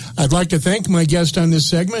 Okay. I'd like to thank my guest on this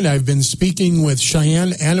segment. I've been speaking with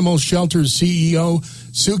Cheyenne Animal Shelter's CEO,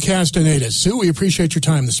 Sue Castaneda. Sue, we appreciate your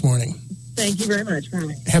time this morning. Thank you very much.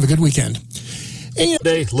 Have a good weekend.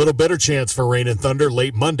 Today, little better chance for rain and thunder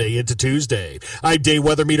late Monday into Tuesday. I'm day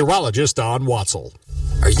weather meteorologist Don Watzel.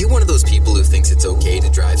 Are you one of those people who thinks it's okay to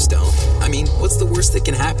drive stoned? I mean, what's the worst that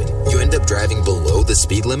can happen? You end up driving below the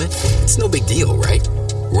speed limit? It's no big deal, right?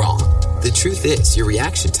 Wrong. The truth is, your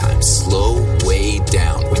reaction times slow way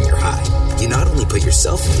down when you're high. You not only put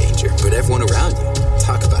yourself in danger, but everyone around you.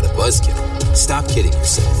 Talk about a buzzkill. Stop kidding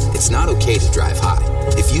yourself. It's not okay to drive high.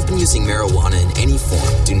 If you've been using marijuana in any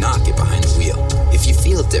form, do not get behind the wheel. If you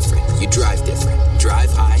feel different, you drive different.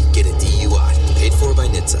 Drive high, get a DUI. Paid for by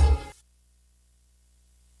NHTSA.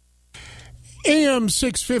 AM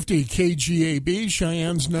 650 KGAB,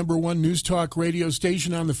 Cheyenne's #1 news talk radio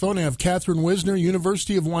station. On the phone, I have Catherine Wisner,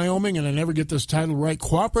 University of Wyoming, and I never get this title right,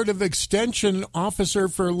 Cooperative Extension Officer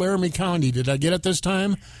for Laramie County. Did I get it this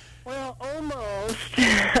time? Well, almost.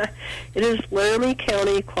 It is Laramie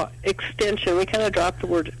County Extension. We kind of dropped the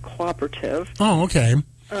word cooperative. Oh, okay.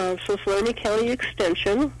 So it's Laramie County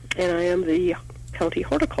Extension, and I am the county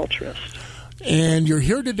horticulturist. And you're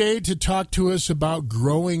here today to talk to us about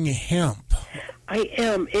growing hemp. I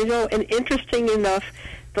am. And interesting enough,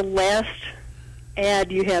 the last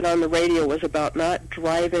ad you had on the radio was about not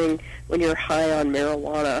driving when you're high on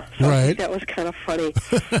marijuana. So right. I think that was kind of funny.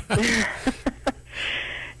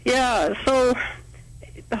 Yeah, so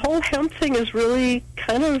the whole hemp thing is really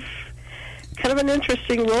kind of an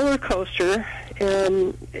interesting roller coaster,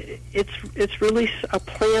 and it's really a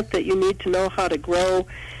plant that you need to know how to grow,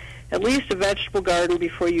 at least a vegetable garden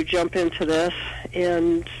before you jump into this,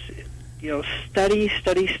 and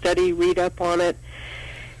study, read up on it.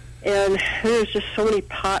 And there's just so many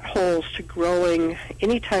potholes to growing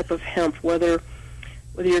any type of hemp, whether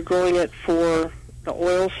you're growing it for the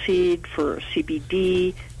oil seed, for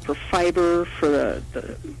CBD, for fiber, for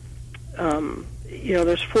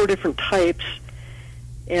there's 4 different types,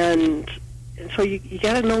 and so you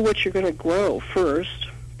got to know what you're going to grow first.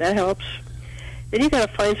 That helps. Then you got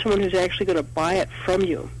to find someone who's actually going to buy it from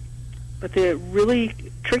you. But the really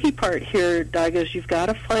tricky part here, Doug, is you've got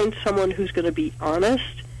to find someone who's going to be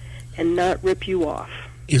honest and not rip you off.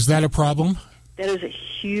 Is that a problem? That is a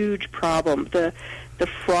huge problem. The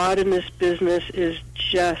fraud in this business is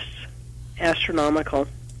just astronomical.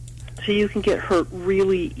 So you can get hurt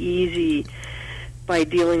really easy by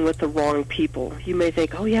dealing with the wrong people. You may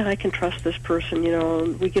think, oh yeah, I can trust this person,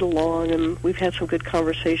 we get along and we've had some good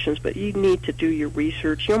conversations, but you need to do your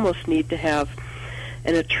research. You almost need to have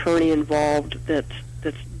an attorney involved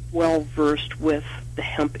that's well versed with the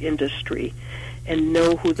hemp industry and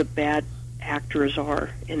know who the bad actors are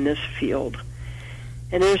in this field.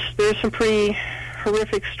 And there's some pretty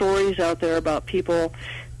horrific stories out there about people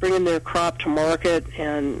bringing their crop to market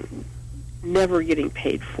and never getting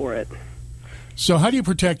paid for it. So how do you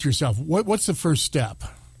protect yourself? What's the first step?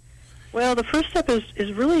 Well, the first step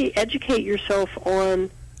is really educate yourself on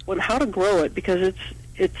how to grow it, because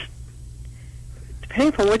it's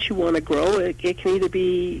depending upon what you want to grow, it can either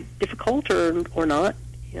be difficult or not.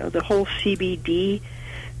 The whole CBD,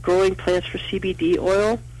 growing plants for CBD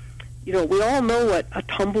oil, we all know what a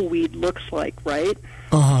tumbleweed looks like, right?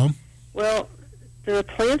 Uh-huh. Well, the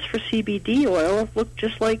plants for CBD oil look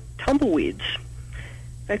just like tumbleweeds.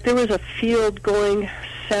 In fact, there was a field going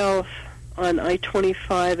south on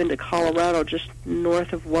I-25 into Colorado, just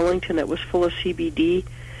north of Wellington, that was full of CBD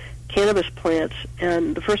cannabis plants.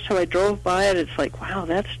 And the first time I drove by it, it's like, wow,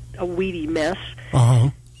 that's a weedy mess.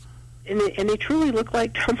 Uh-huh. And they truly look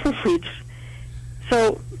like tumbleweeds.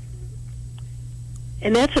 So,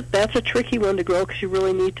 and that's a tricky one to grow, because you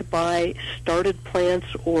really need to buy started plants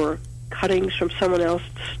or cuttings from someone else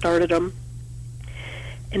that started them.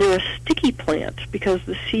 And they're a sticky plant, because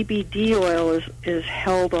the CBD oil is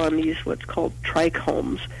held on these what's called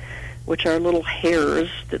trichomes, which are little hairs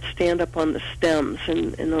that stand up on the stems,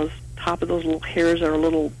 and those top of those little hairs are a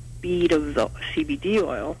little bead of the CBD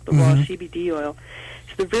oil, the raw CBD oil.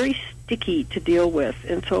 So they're very sticky to deal with,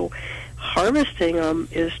 and so Harvesting them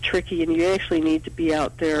is tricky, and you actually need to be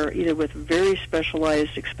out there either with very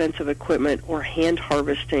specialized, expensive equipment or hand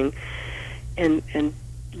harvesting and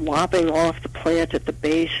lopping off the plant at the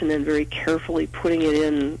base and then very carefully putting it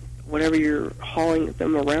in whatever you're hauling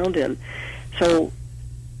them around in. So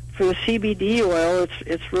for the CBD oil,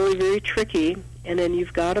 it's really very tricky, and then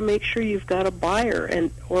you've got to make sure you've got a buyer,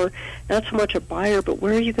 or not so much a buyer, but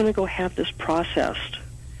where are you going to go have this processed?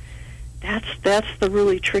 That's the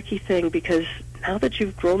really tricky thing, because now that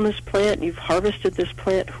you've grown this plant and you've harvested this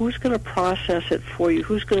plant, who's going to process it for you?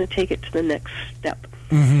 Who's going to take it to the next step?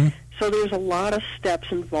 Mm-hmm. So there's a lot of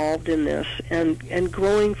steps involved in this, and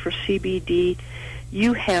growing for CBD,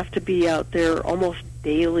 you have to be out there almost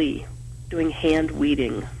daily doing hand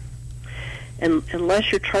weeding. And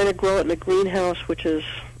unless you're trying to grow it in a greenhouse, which is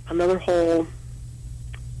another whole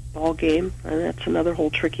ball game, and that's another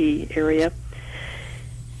whole tricky area.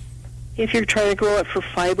 If you're trying to grow it for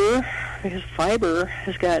fiber, because fiber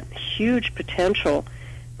has got huge potential,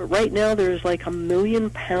 but right now there's like 1 million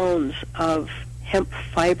pounds of hemp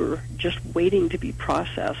fiber just waiting to be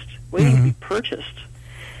processed, waiting to be purchased.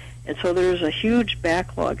 And so there's a huge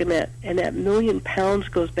backlog, and that 1 million pounds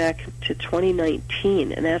goes back to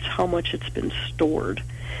 2019, and that's how much it's been stored.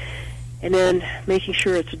 And then making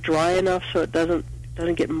sure it's dry enough so it doesn't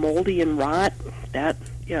get moldy and rot.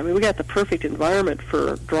 We got the perfect environment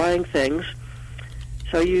for drying things.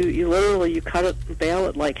 So you literally cut it and bale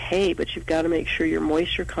it like hay, but you've got to make sure your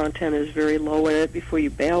moisture content is very low in it before you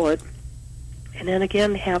bale it. And then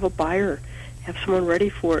again, have a buyer, have someone ready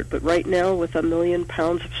for it. But right now, with 1 million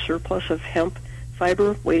pounds of surplus of hemp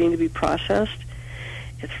fiber waiting to be processed,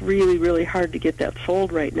 it's really, really hard to get that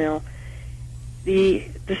sold right now. The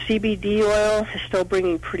CBD oil is still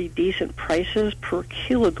bringing pretty decent prices per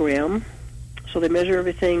kilogram, so they measure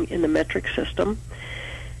everything in the metric system.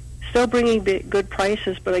 Still bringing good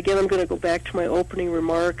prices, but again, I'm going to go back to my opening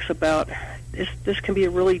remarks about this can be a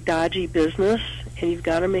really dodgy business, and you've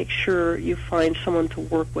got to make sure you find someone to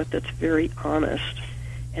work with that's very honest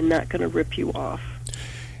and not going to rip you off.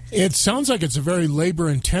 It sounds like it's a very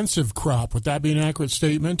labor-intensive crop. Would that be an accurate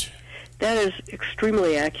statement? That is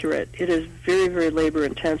extremely accurate. It is very, very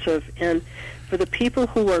labor-intensive, and for the people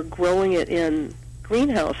who are growing it in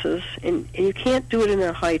greenhouses, and you can't do it in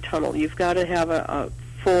a high tunnel. You've got to have a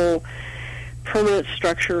full permanent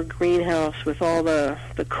structure greenhouse with all the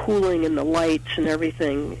cooling and the lights and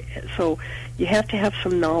everything. So you have to have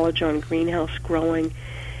some knowledge on greenhouse growing.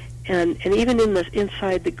 And even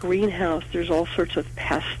inside the greenhouse, there's all sorts of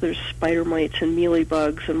pests. There's spider mites and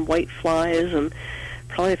mealybugs and white flies and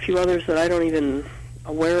probably a few others that I don't even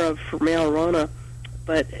aware of for Majorana.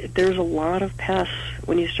 But there's a lot of pests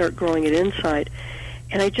when you start growing it inside.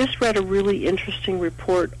 And I just read a really interesting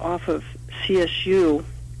report off of CSU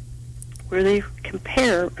where they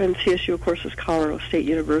compare, and CSU, of course, is Colorado State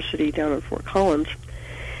University down in Fort Collins.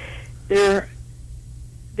 They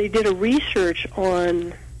did a research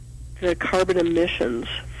on the carbon emissions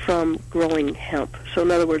from growing hemp. So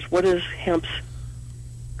in other words, what is hemp's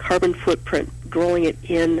carbon footprint growing it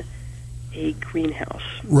in a greenhouse?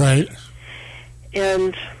 Right.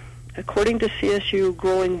 And according to CSU,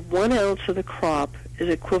 growing 1 ounce of the crop is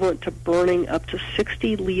equivalent to burning up to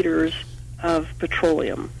 60 liters of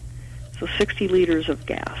petroleum. So 60 liters of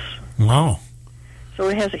gas. Wow. So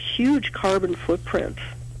it has a huge carbon footprint.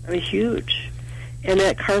 I mean, huge. And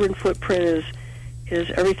that carbon footprint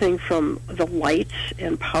is everything from the lights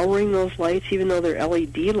and powering those lights. Even though they're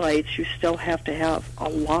LED lights, you still have to have a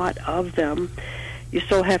lot of them. You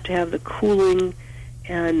still have to have the cooling,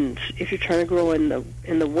 and if you're trying to grow in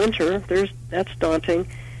the winter, that's daunting.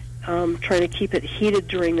 Trying to keep it heated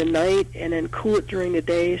during the night and then cool it during the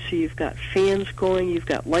day, so you've got fans going, you've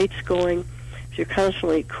got lights going, so you're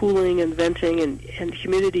constantly cooling and venting, and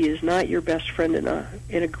humidity is not your best friend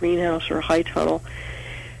in a greenhouse or a high tunnel.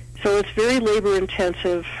 So it's very labor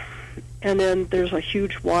intensive, and then there's a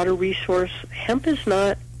huge water resource. Hemp is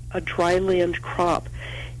not a dry land crop,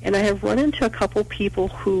 and I have run into a couple people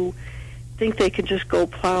who think they can just go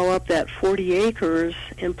plow up that 40 acres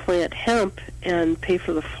and plant hemp and pay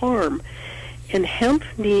for the farm. And hemp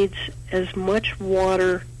needs as much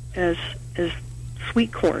water as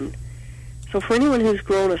sweet corn. So for anyone who's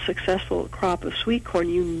grown a successful crop of sweet corn,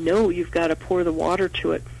 you know you've got to pour the water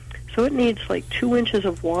to it. So it needs like 2 inches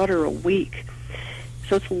of water a week.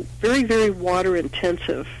 So it's very, very water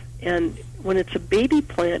intensive. And when it's a baby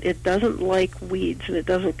plant, it doesn't like weeds, and it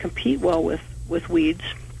doesn't compete well with weeds.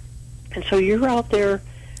 And so you're out there,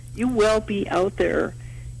 you will be out there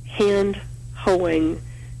hand hoeing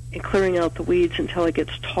and clearing out the weeds until it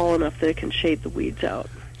gets tall enough that it can shade the weeds out.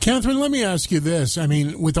 Catherine, let me ask you this. I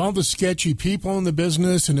mean, with all the sketchy people in the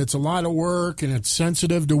business, and it's a lot of work, and it's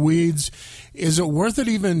sensitive to weeds, is it worth it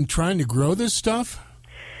even trying to grow this stuff?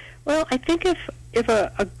 Well, I think if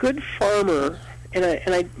a good farmer, and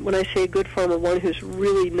I when I say a good farmer, one who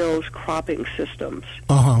really knows cropping systems,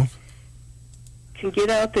 can get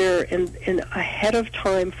out there and ahead of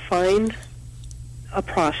time find a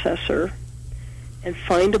processor and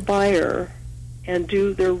find a buyer and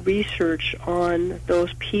do their research on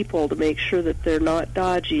those people to make sure that they're not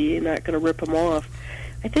dodgy and not going to rip them off.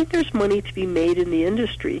 I think there's money to be made in the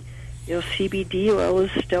industry. You know, CBD oil is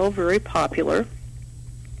still very popular,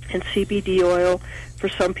 and CBD oil for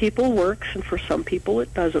some people works and for some people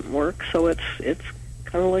it doesn't work. So it's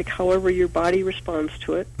kind of like however your body responds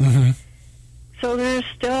to it. Mm-hmm. So there's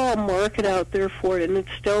still a market out there for it, and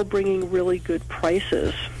it's still bringing really good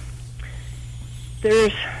prices.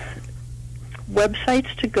 There's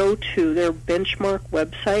websites to go to. They're benchmark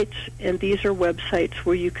websites, and these are websites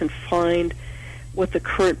where you can find what the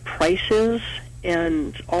current price is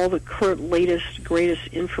and all the current latest, greatest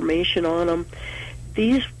information on them.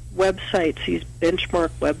 These websites, these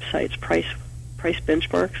benchmark websites, price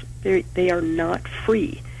benchmarks, they are not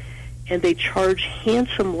free, and they charge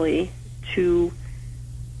handsomely to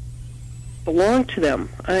belong to them.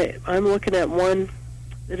 I'm looking at one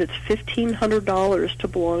that it's $1,500 to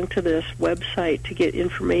belong to this website to get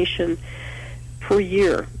information per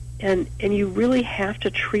year. And you really have to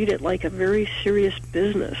treat it like a very serious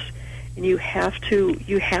business. And you have to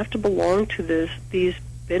belong to these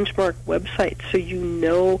benchmark websites so you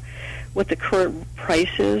know what the current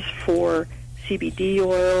price is for CBD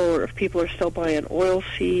oil, or if people are still buying oil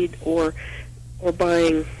seed or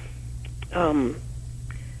buying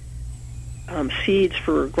seeds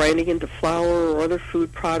for grinding into flour or other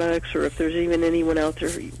food products, or if there's even anyone out there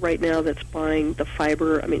right now that's buying the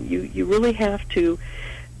fiber. I mean, you really have to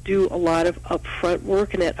do a lot of upfront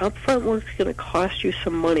work, and that upfront work is going to cost you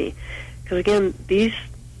some money. Because, again, these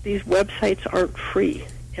websites aren't free.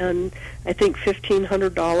 And I think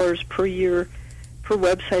 $1,500 per year per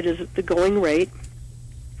website is the going rate,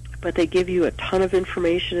 but they give you a ton of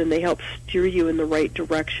information, and they help steer you in the right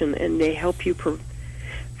direction, and they help you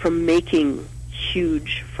from making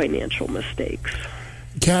huge financial mistakes.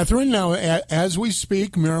 Catherine, now, as we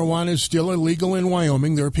speak, marijuana is still illegal in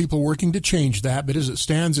Wyoming. There are people working to change that, but as it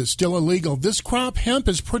stands, it's still illegal. This crop, hemp,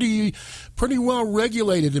 is pretty well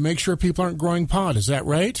regulated to make sure people aren't growing pot. Is that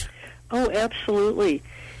right? Oh, absolutely.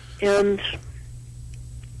 And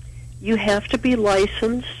you have to be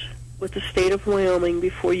licensed with the state of Wyoming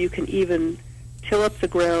before you can even till up the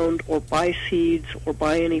ground or buy seeds or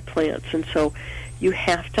buy any plants. And so you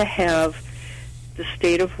have to have the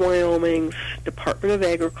state of Wyoming's Department of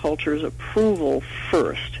Agriculture's approval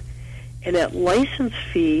first. And that license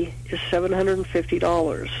fee is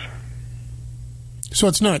 $750. So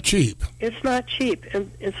it's not cheap. It's not cheap.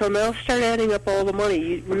 And so now start adding up all the money.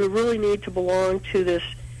 You really need to belong to this,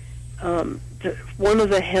 one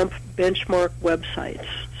of the hemp benchmark websites.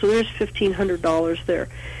 So there's $1,500 there.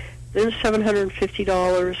 Then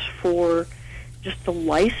 $750 for just the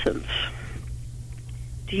license.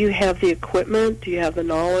 Do you have the equipment? Do you have the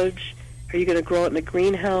knowledge? Are you going to grow it in a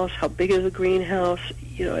greenhouse? How big is the greenhouse?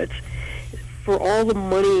 You know, it's for all the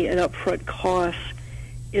money and upfront costs.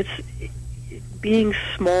 Being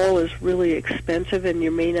small is really expensive, and you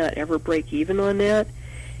may not ever break even on that.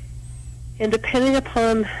 And depending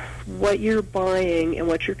upon what you're buying and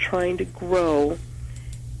what you're trying to grow,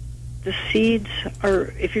 the seeds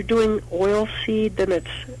are. If you're doing oil seed, then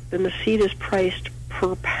the seed is priced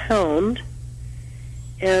per pound.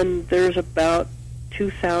 And there's about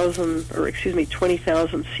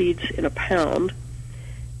 20,000 seeds in a pound.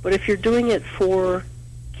 But if you're doing it for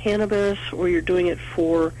cannabis or you're doing it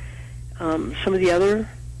for some of the other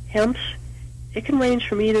hemps, it can range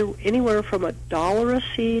from anywhere from $1 a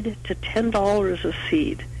seed to $10 a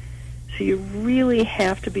seed. So you really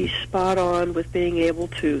have to be spot on with being able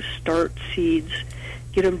to start seeds,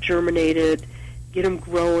 get them germinated, get them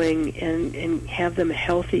growing, and have them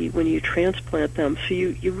healthy when you transplant them. So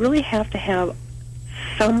you really have to have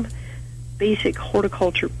some basic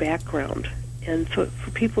horticulture background. And so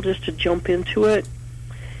for people just to jump into it,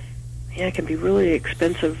 it can be really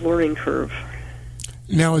expensive learning curve.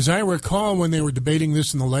 Now, as I recall, when they were debating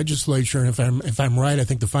this in the legislature, and if I'm right, I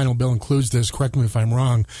think the final bill includes this, correct me if I'm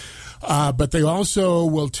wrong, but they also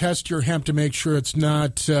will test your hemp to make sure it's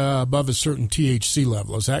not above a certain THC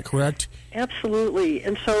level. Is that correct? Absolutely.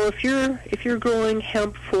 And so if you're growing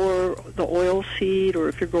hemp for the oil seed, or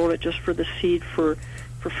if you're growing it just for the seed for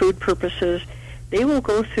food purposes, they will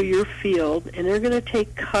go through your field, and they're going to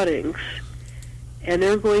take cuttings and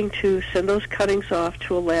they're going to send those cuttings off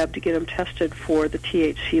to a lab to get them tested for the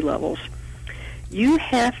THC levels. You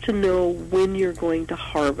have to know when you're going to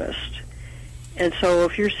harvest. And so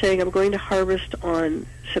if you're saying I'm going to harvest on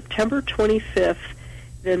September 25th,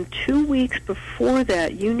 then 2 weeks before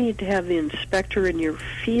that, you need to have the inspector in your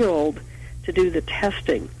field to do the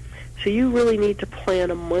testing. So you really need to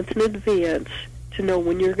plan a month in advance to know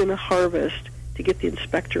when you're going to harvest to get the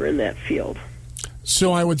inspector in that field.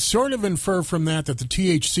 So I would sort of infer from that the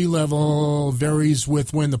THC level varies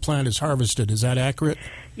with when the plant is harvested. Is that accurate?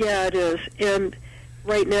 Yeah, it is. And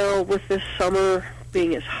right now, with this summer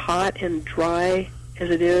being as hot and dry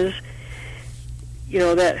as it is, you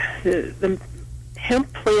know, that the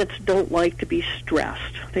hemp plants don't like to be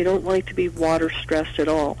stressed. They don't like to be water stressed at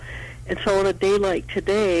all. And so on a day like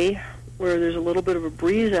today, where there's a little bit of a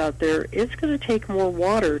breeze out there, it's going to take more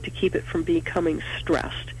water to keep it from becoming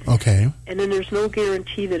stressed. Okay. And then there's no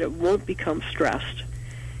guarantee that it won't become stressed,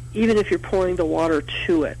 even if you're pouring the water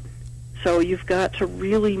to it. So you've got to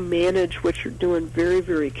really manage what you're doing very,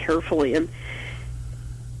 very carefully. And,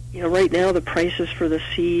 you know, right now the prices for the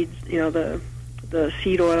seeds, you know, the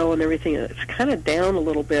seed oil and everything, it's kind of down a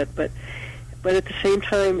little bit, but at the same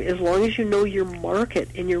time, as long as you know your market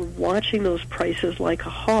and you're watching those prices like a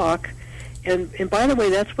hawk, and by the way,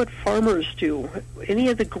 that's what farmers do. Any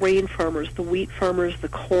of the grain farmers, the wheat farmers, the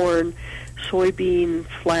corn, soybean,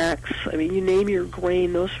 flax, I mean, you name your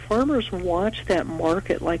grain, those farmers watch that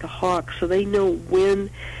market like a hawk, so they know when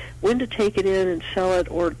to take it in and sell it,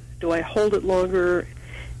 or do I hold it longer?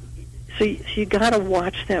 So you got to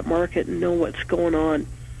watch that market and know what's going on.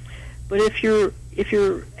 But if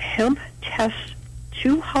your hemp tests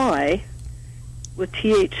too high with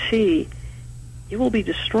THC, it will be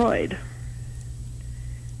destroyed.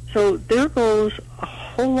 So there goes a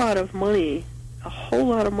whole lot of money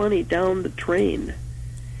down the drain.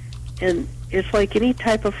 And it's like any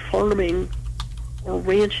type of farming or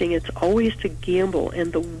ranching, it's always to gamble,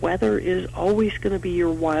 and the weather is always going to be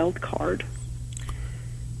your wild card.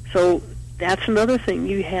 So that's another thing.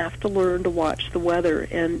 You have to learn to watch the weather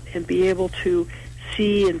and be able to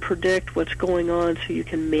see and predict what's going on so you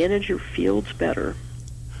can manage your fields better.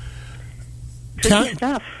 Tricky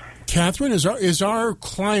stuff. Catherine, is our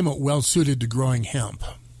climate well suited to growing hemp?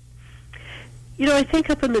 You know, I think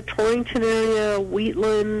up in the Torrington area,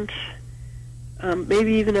 Wheatland,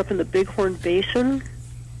 maybe even up in the Bighorn Basin,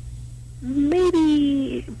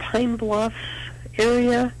 maybe Pine Bluffs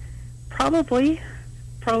area, probably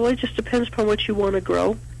just depends upon what you want to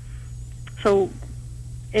grow. So,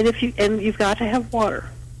 and you've got to have water.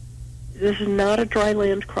 This is not a dry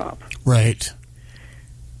land crop. Right.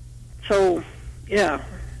 So, yeah.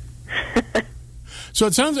 So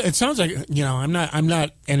it sounds like, you know, I'm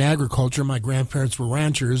not in agriculture. My grandparents were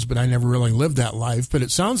ranchers, but I never really lived that life. But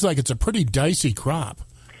it sounds like it's a pretty dicey crop.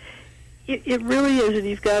 It really is, and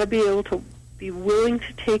you've got to be able to be willing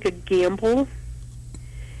to take a gamble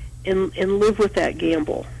and live with that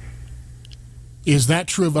gamble. Is that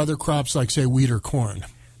true of other crops like, say, wheat or corn?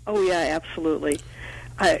 Oh yeah, absolutely.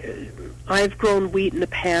 I've grown wheat in the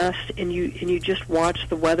past, and you just watch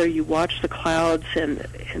the weather, you watch the clouds, and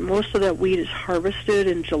most of that wheat is harvested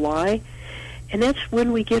in July, and that's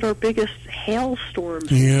when we get our biggest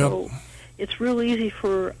hailstorms. Yep. So it's real easy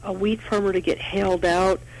for a wheat farmer to get hailed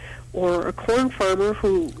out, or a corn farmer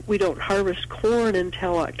who we don't harvest corn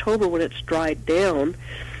until October when it's dried down.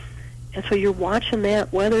 And so you're watching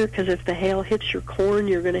that weather, because if the hail hits your corn,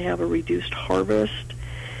 you're going to have a reduced harvest.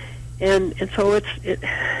 And so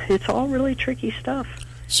it's all really tricky stuff.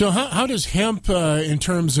 So how does hemp, in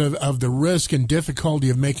terms of the risk and difficulty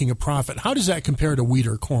of making a profit, how does that compare to wheat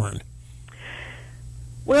or corn?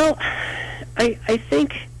 Well, I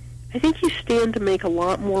think you stand to make a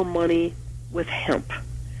lot more money with hemp.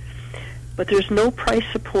 But there's no price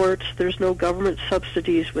supports, there's no government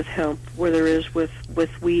subsidies with hemp where there is with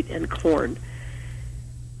wheat and corn.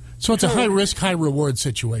 So it's a high-risk, high-reward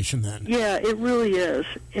situation then. Yeah, it really is.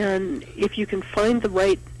 And if you can find the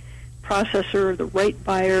right processor, the right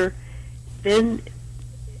buyer, and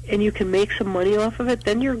you can make some money off of it,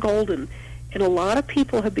 then you're golden. And a lot of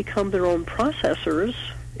people have become their own processors,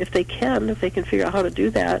 if they can figure out how to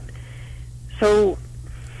do that. So,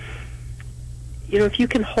 you know, if you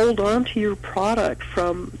can hold on to your product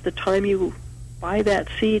from the time you buy that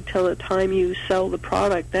seed till the time you sell the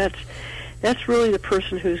product, that's really the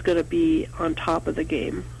person who's going to be on top of the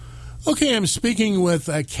game. Okay, I'm speaking with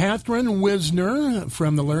Catherine Wisner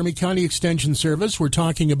from the Laramie County Extension Service. We're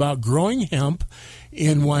talking about growing hemp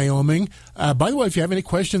in Wyoming. By the way, if you have any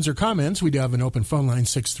questions or comments, we do have an open phone line,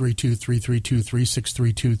 632-3323,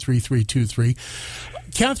 632-3323.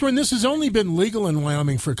 Catherine, this has only been legal in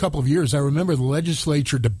Wyoming for a couple of years. I remember the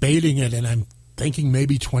legislature debating it, and I'm thinking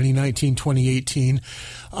maybe 2019, 2018.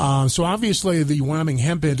 So obviously the Wyoming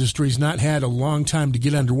hemp industry has not had a long time to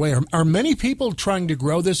get underway. Are many people trying to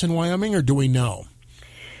grow this in Wyoming, or do we know?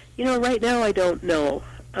 Right now I don't know.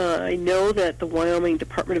 I know that the Wyoming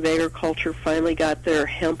Department of Agriculture finally got their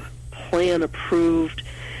hemp plan approved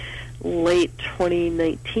late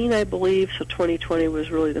 2019, I believe, so 2020 was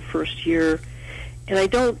really the first year. And I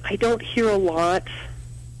don't hear a lot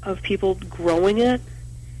of people growing it.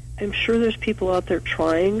 I'm sure there's people out there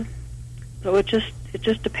trying, so it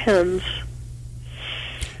just depends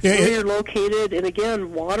where you're located. And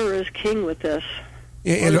again, water is king with this.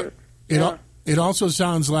 It also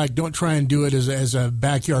sounds like don't try and do it as a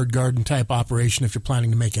backyard garden type operation if you're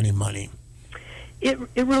planning to make any money. It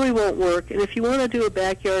really won't work. And if you want to do a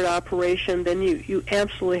backyard operation, then you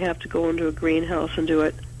absolutely have to go into a greenhouse and do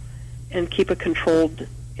it, and keep a controlled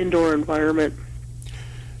indoor environment.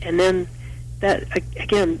 And then that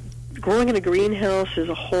again, growing in a greenhouse is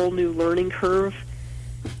a whole new learning curve,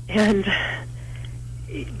 and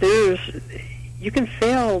you can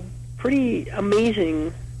fail pretty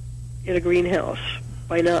amazing in a greenhouse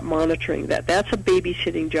by not monitoring that. That's a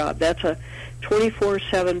babysitting job. That's a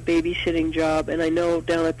 24/7 babysitting job. And I know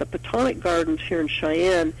down at the Potomac Gardens here in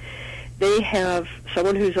Cheyenne, they have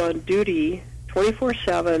someone who's on duty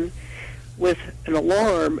 24/7 with an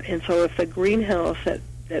alarm, and so if the greenhouse, that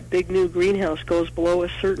big new greenhouse, goes below a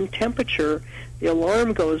certain temperature, the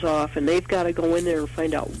alarm goes off, and they've got to go in there and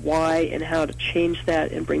find out why and how to change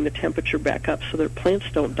that and bring the temperature back up so their plants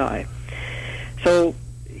don't die. So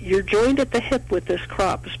you're joined at the hip with this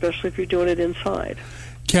crop, especially if you're doing it inside.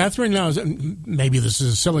 Catherine, now maybe this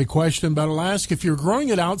is a silly question, but I'll ask: if you're growing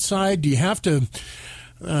it outside, do you have to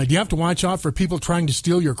watch out for people trying to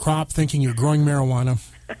steal your crop, thinking you're growing marijuana?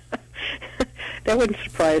 That wouldn't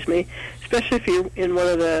surprise me, especially if you're in one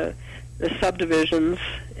of the subdivisions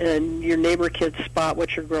and your neighbor kids spot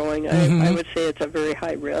what you're growing. I would say it's a very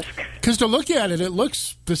high risk. Because to look at it, it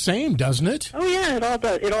looks the same, doesn't it? Oh, yeah, it all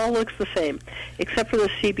does. It all looks the same, except for the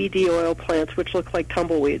CBD oil plants, which look like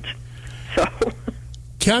tumbleweeds. So,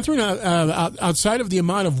 Catherine, outside of the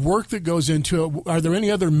amount of work that goes into it, are there any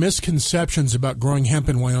other misconceptions about growing hemp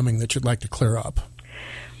in Wyoming that you'd like to clear up?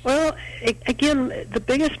 Well, again, the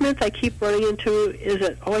biggest myth I keep running into is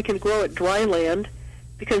that, I can grow it dry land,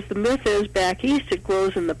 because the myth is back east it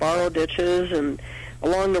grows in the borrow ditches and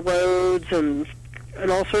along the roads and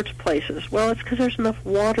all sorts of places. Well, it's because there's enough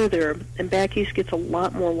water there, and back east gets a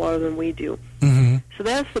lot more water than we do. Mm-hmm. So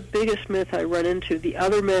that's the biggest myth I run into. The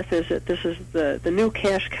other myth is that this is the new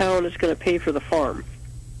cash cow and it's going to pay for the farm.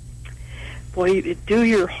 Boy, do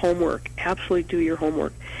your homework. Absolutely do your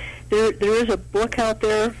homework. There is a book out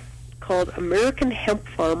there called American Hemp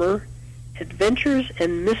Farmer, Adventures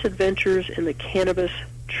and Misadventures in the Cannabis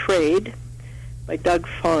Trade by Doug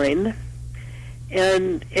Fine.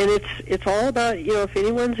 And it's all about, if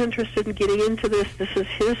anyone's interested in getting into this is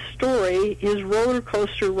his story, his roller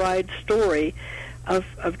coaster ride story of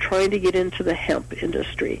trying to get into the hemp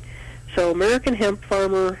industry. So American Hemp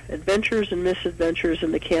Farmer, Adventures and Misadventures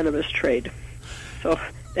in the Cannabis Trade. So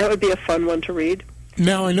that would be a fun one to read.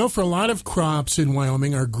 Now, I know for a lot of crops in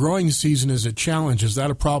Wyoming, our growing season is a challenge. Is that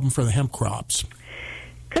a problem for the hemp crops?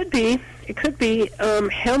 Could be. It could be.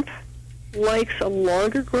 Hemp likes a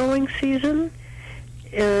longer growing season,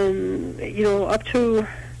 and, up to,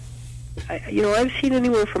 I've seen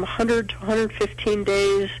anywhere from 100 to 115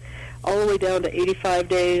 days, all the way down to 85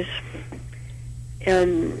 days.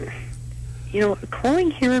 And, growing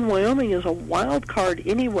here in Wyoming is a wild card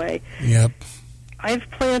anyway. Yep. I've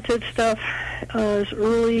planted stuff as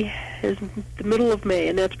early as the middle of May,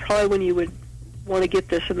 and that's probably when you would want to get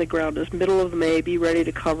this in the ground, is middle of May, be ready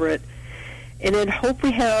to cover it. And then hope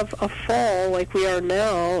we have a fall like we are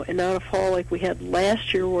now, and not a fall like we had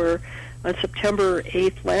last year, where on September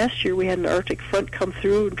 8th last year we had an Arctic front come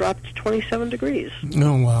through and dropped to 27 degrees.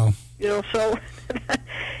 Oh, wow. So,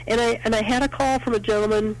 and I had a call from a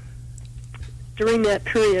gentleman during that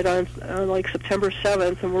period on like September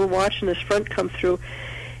 7th, and we're watching this front come through,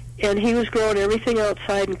 and he was growing everything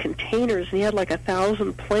outside in containers, and he had like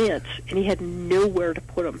 1,000 plants, and he had nowhere to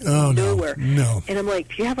put them. Oh, nowhere. No. And I'm like,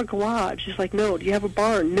 do you have a garage? He's like, no. Do you have a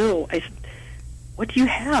barn? No. I said, what do you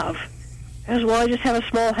have? I said, well, I just have a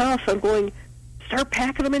small house. I'm going, start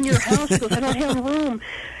packing them in your house. He goes, I don't have room.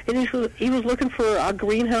 And he was looking for a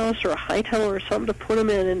greenhouse or a high tunnel or something to put them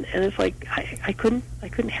in, and it's like I couldn't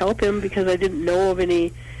help him because I didn't know of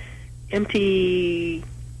any empty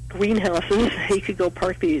greenhouses he could go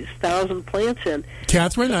park these 1,000 plants in.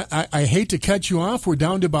 Catherine, I hate to cut you off. We're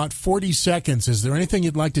down to about 40 seconds. Is there anything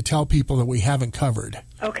you'd like to tell people that we haven't covered?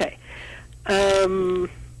 Okay.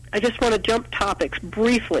 I just want to jump topics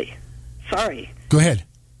briefly. Sorry. Go ahead.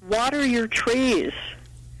 Water your trees.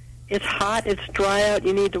 It's hot, it's dry out.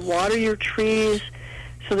 You need to water your trees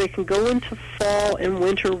so they can go into fall and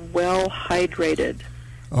winter well hydrated.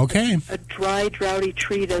 Okay. A dry, droughty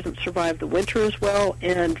tree doesn't survive the winter as well.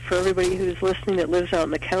 And for everybody who's listening that lives out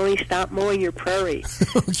in the county, stop mowing your prairie.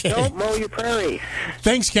 Okay. Don't mow your prairie.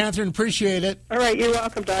 Thanks, Catherine. Appreciate it. All right, you're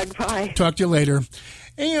welcome, Doug. Bye. Talk to you later.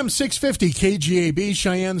 AM 650 KGAB,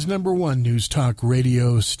 Cheyenne's #1 news talk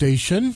radio station.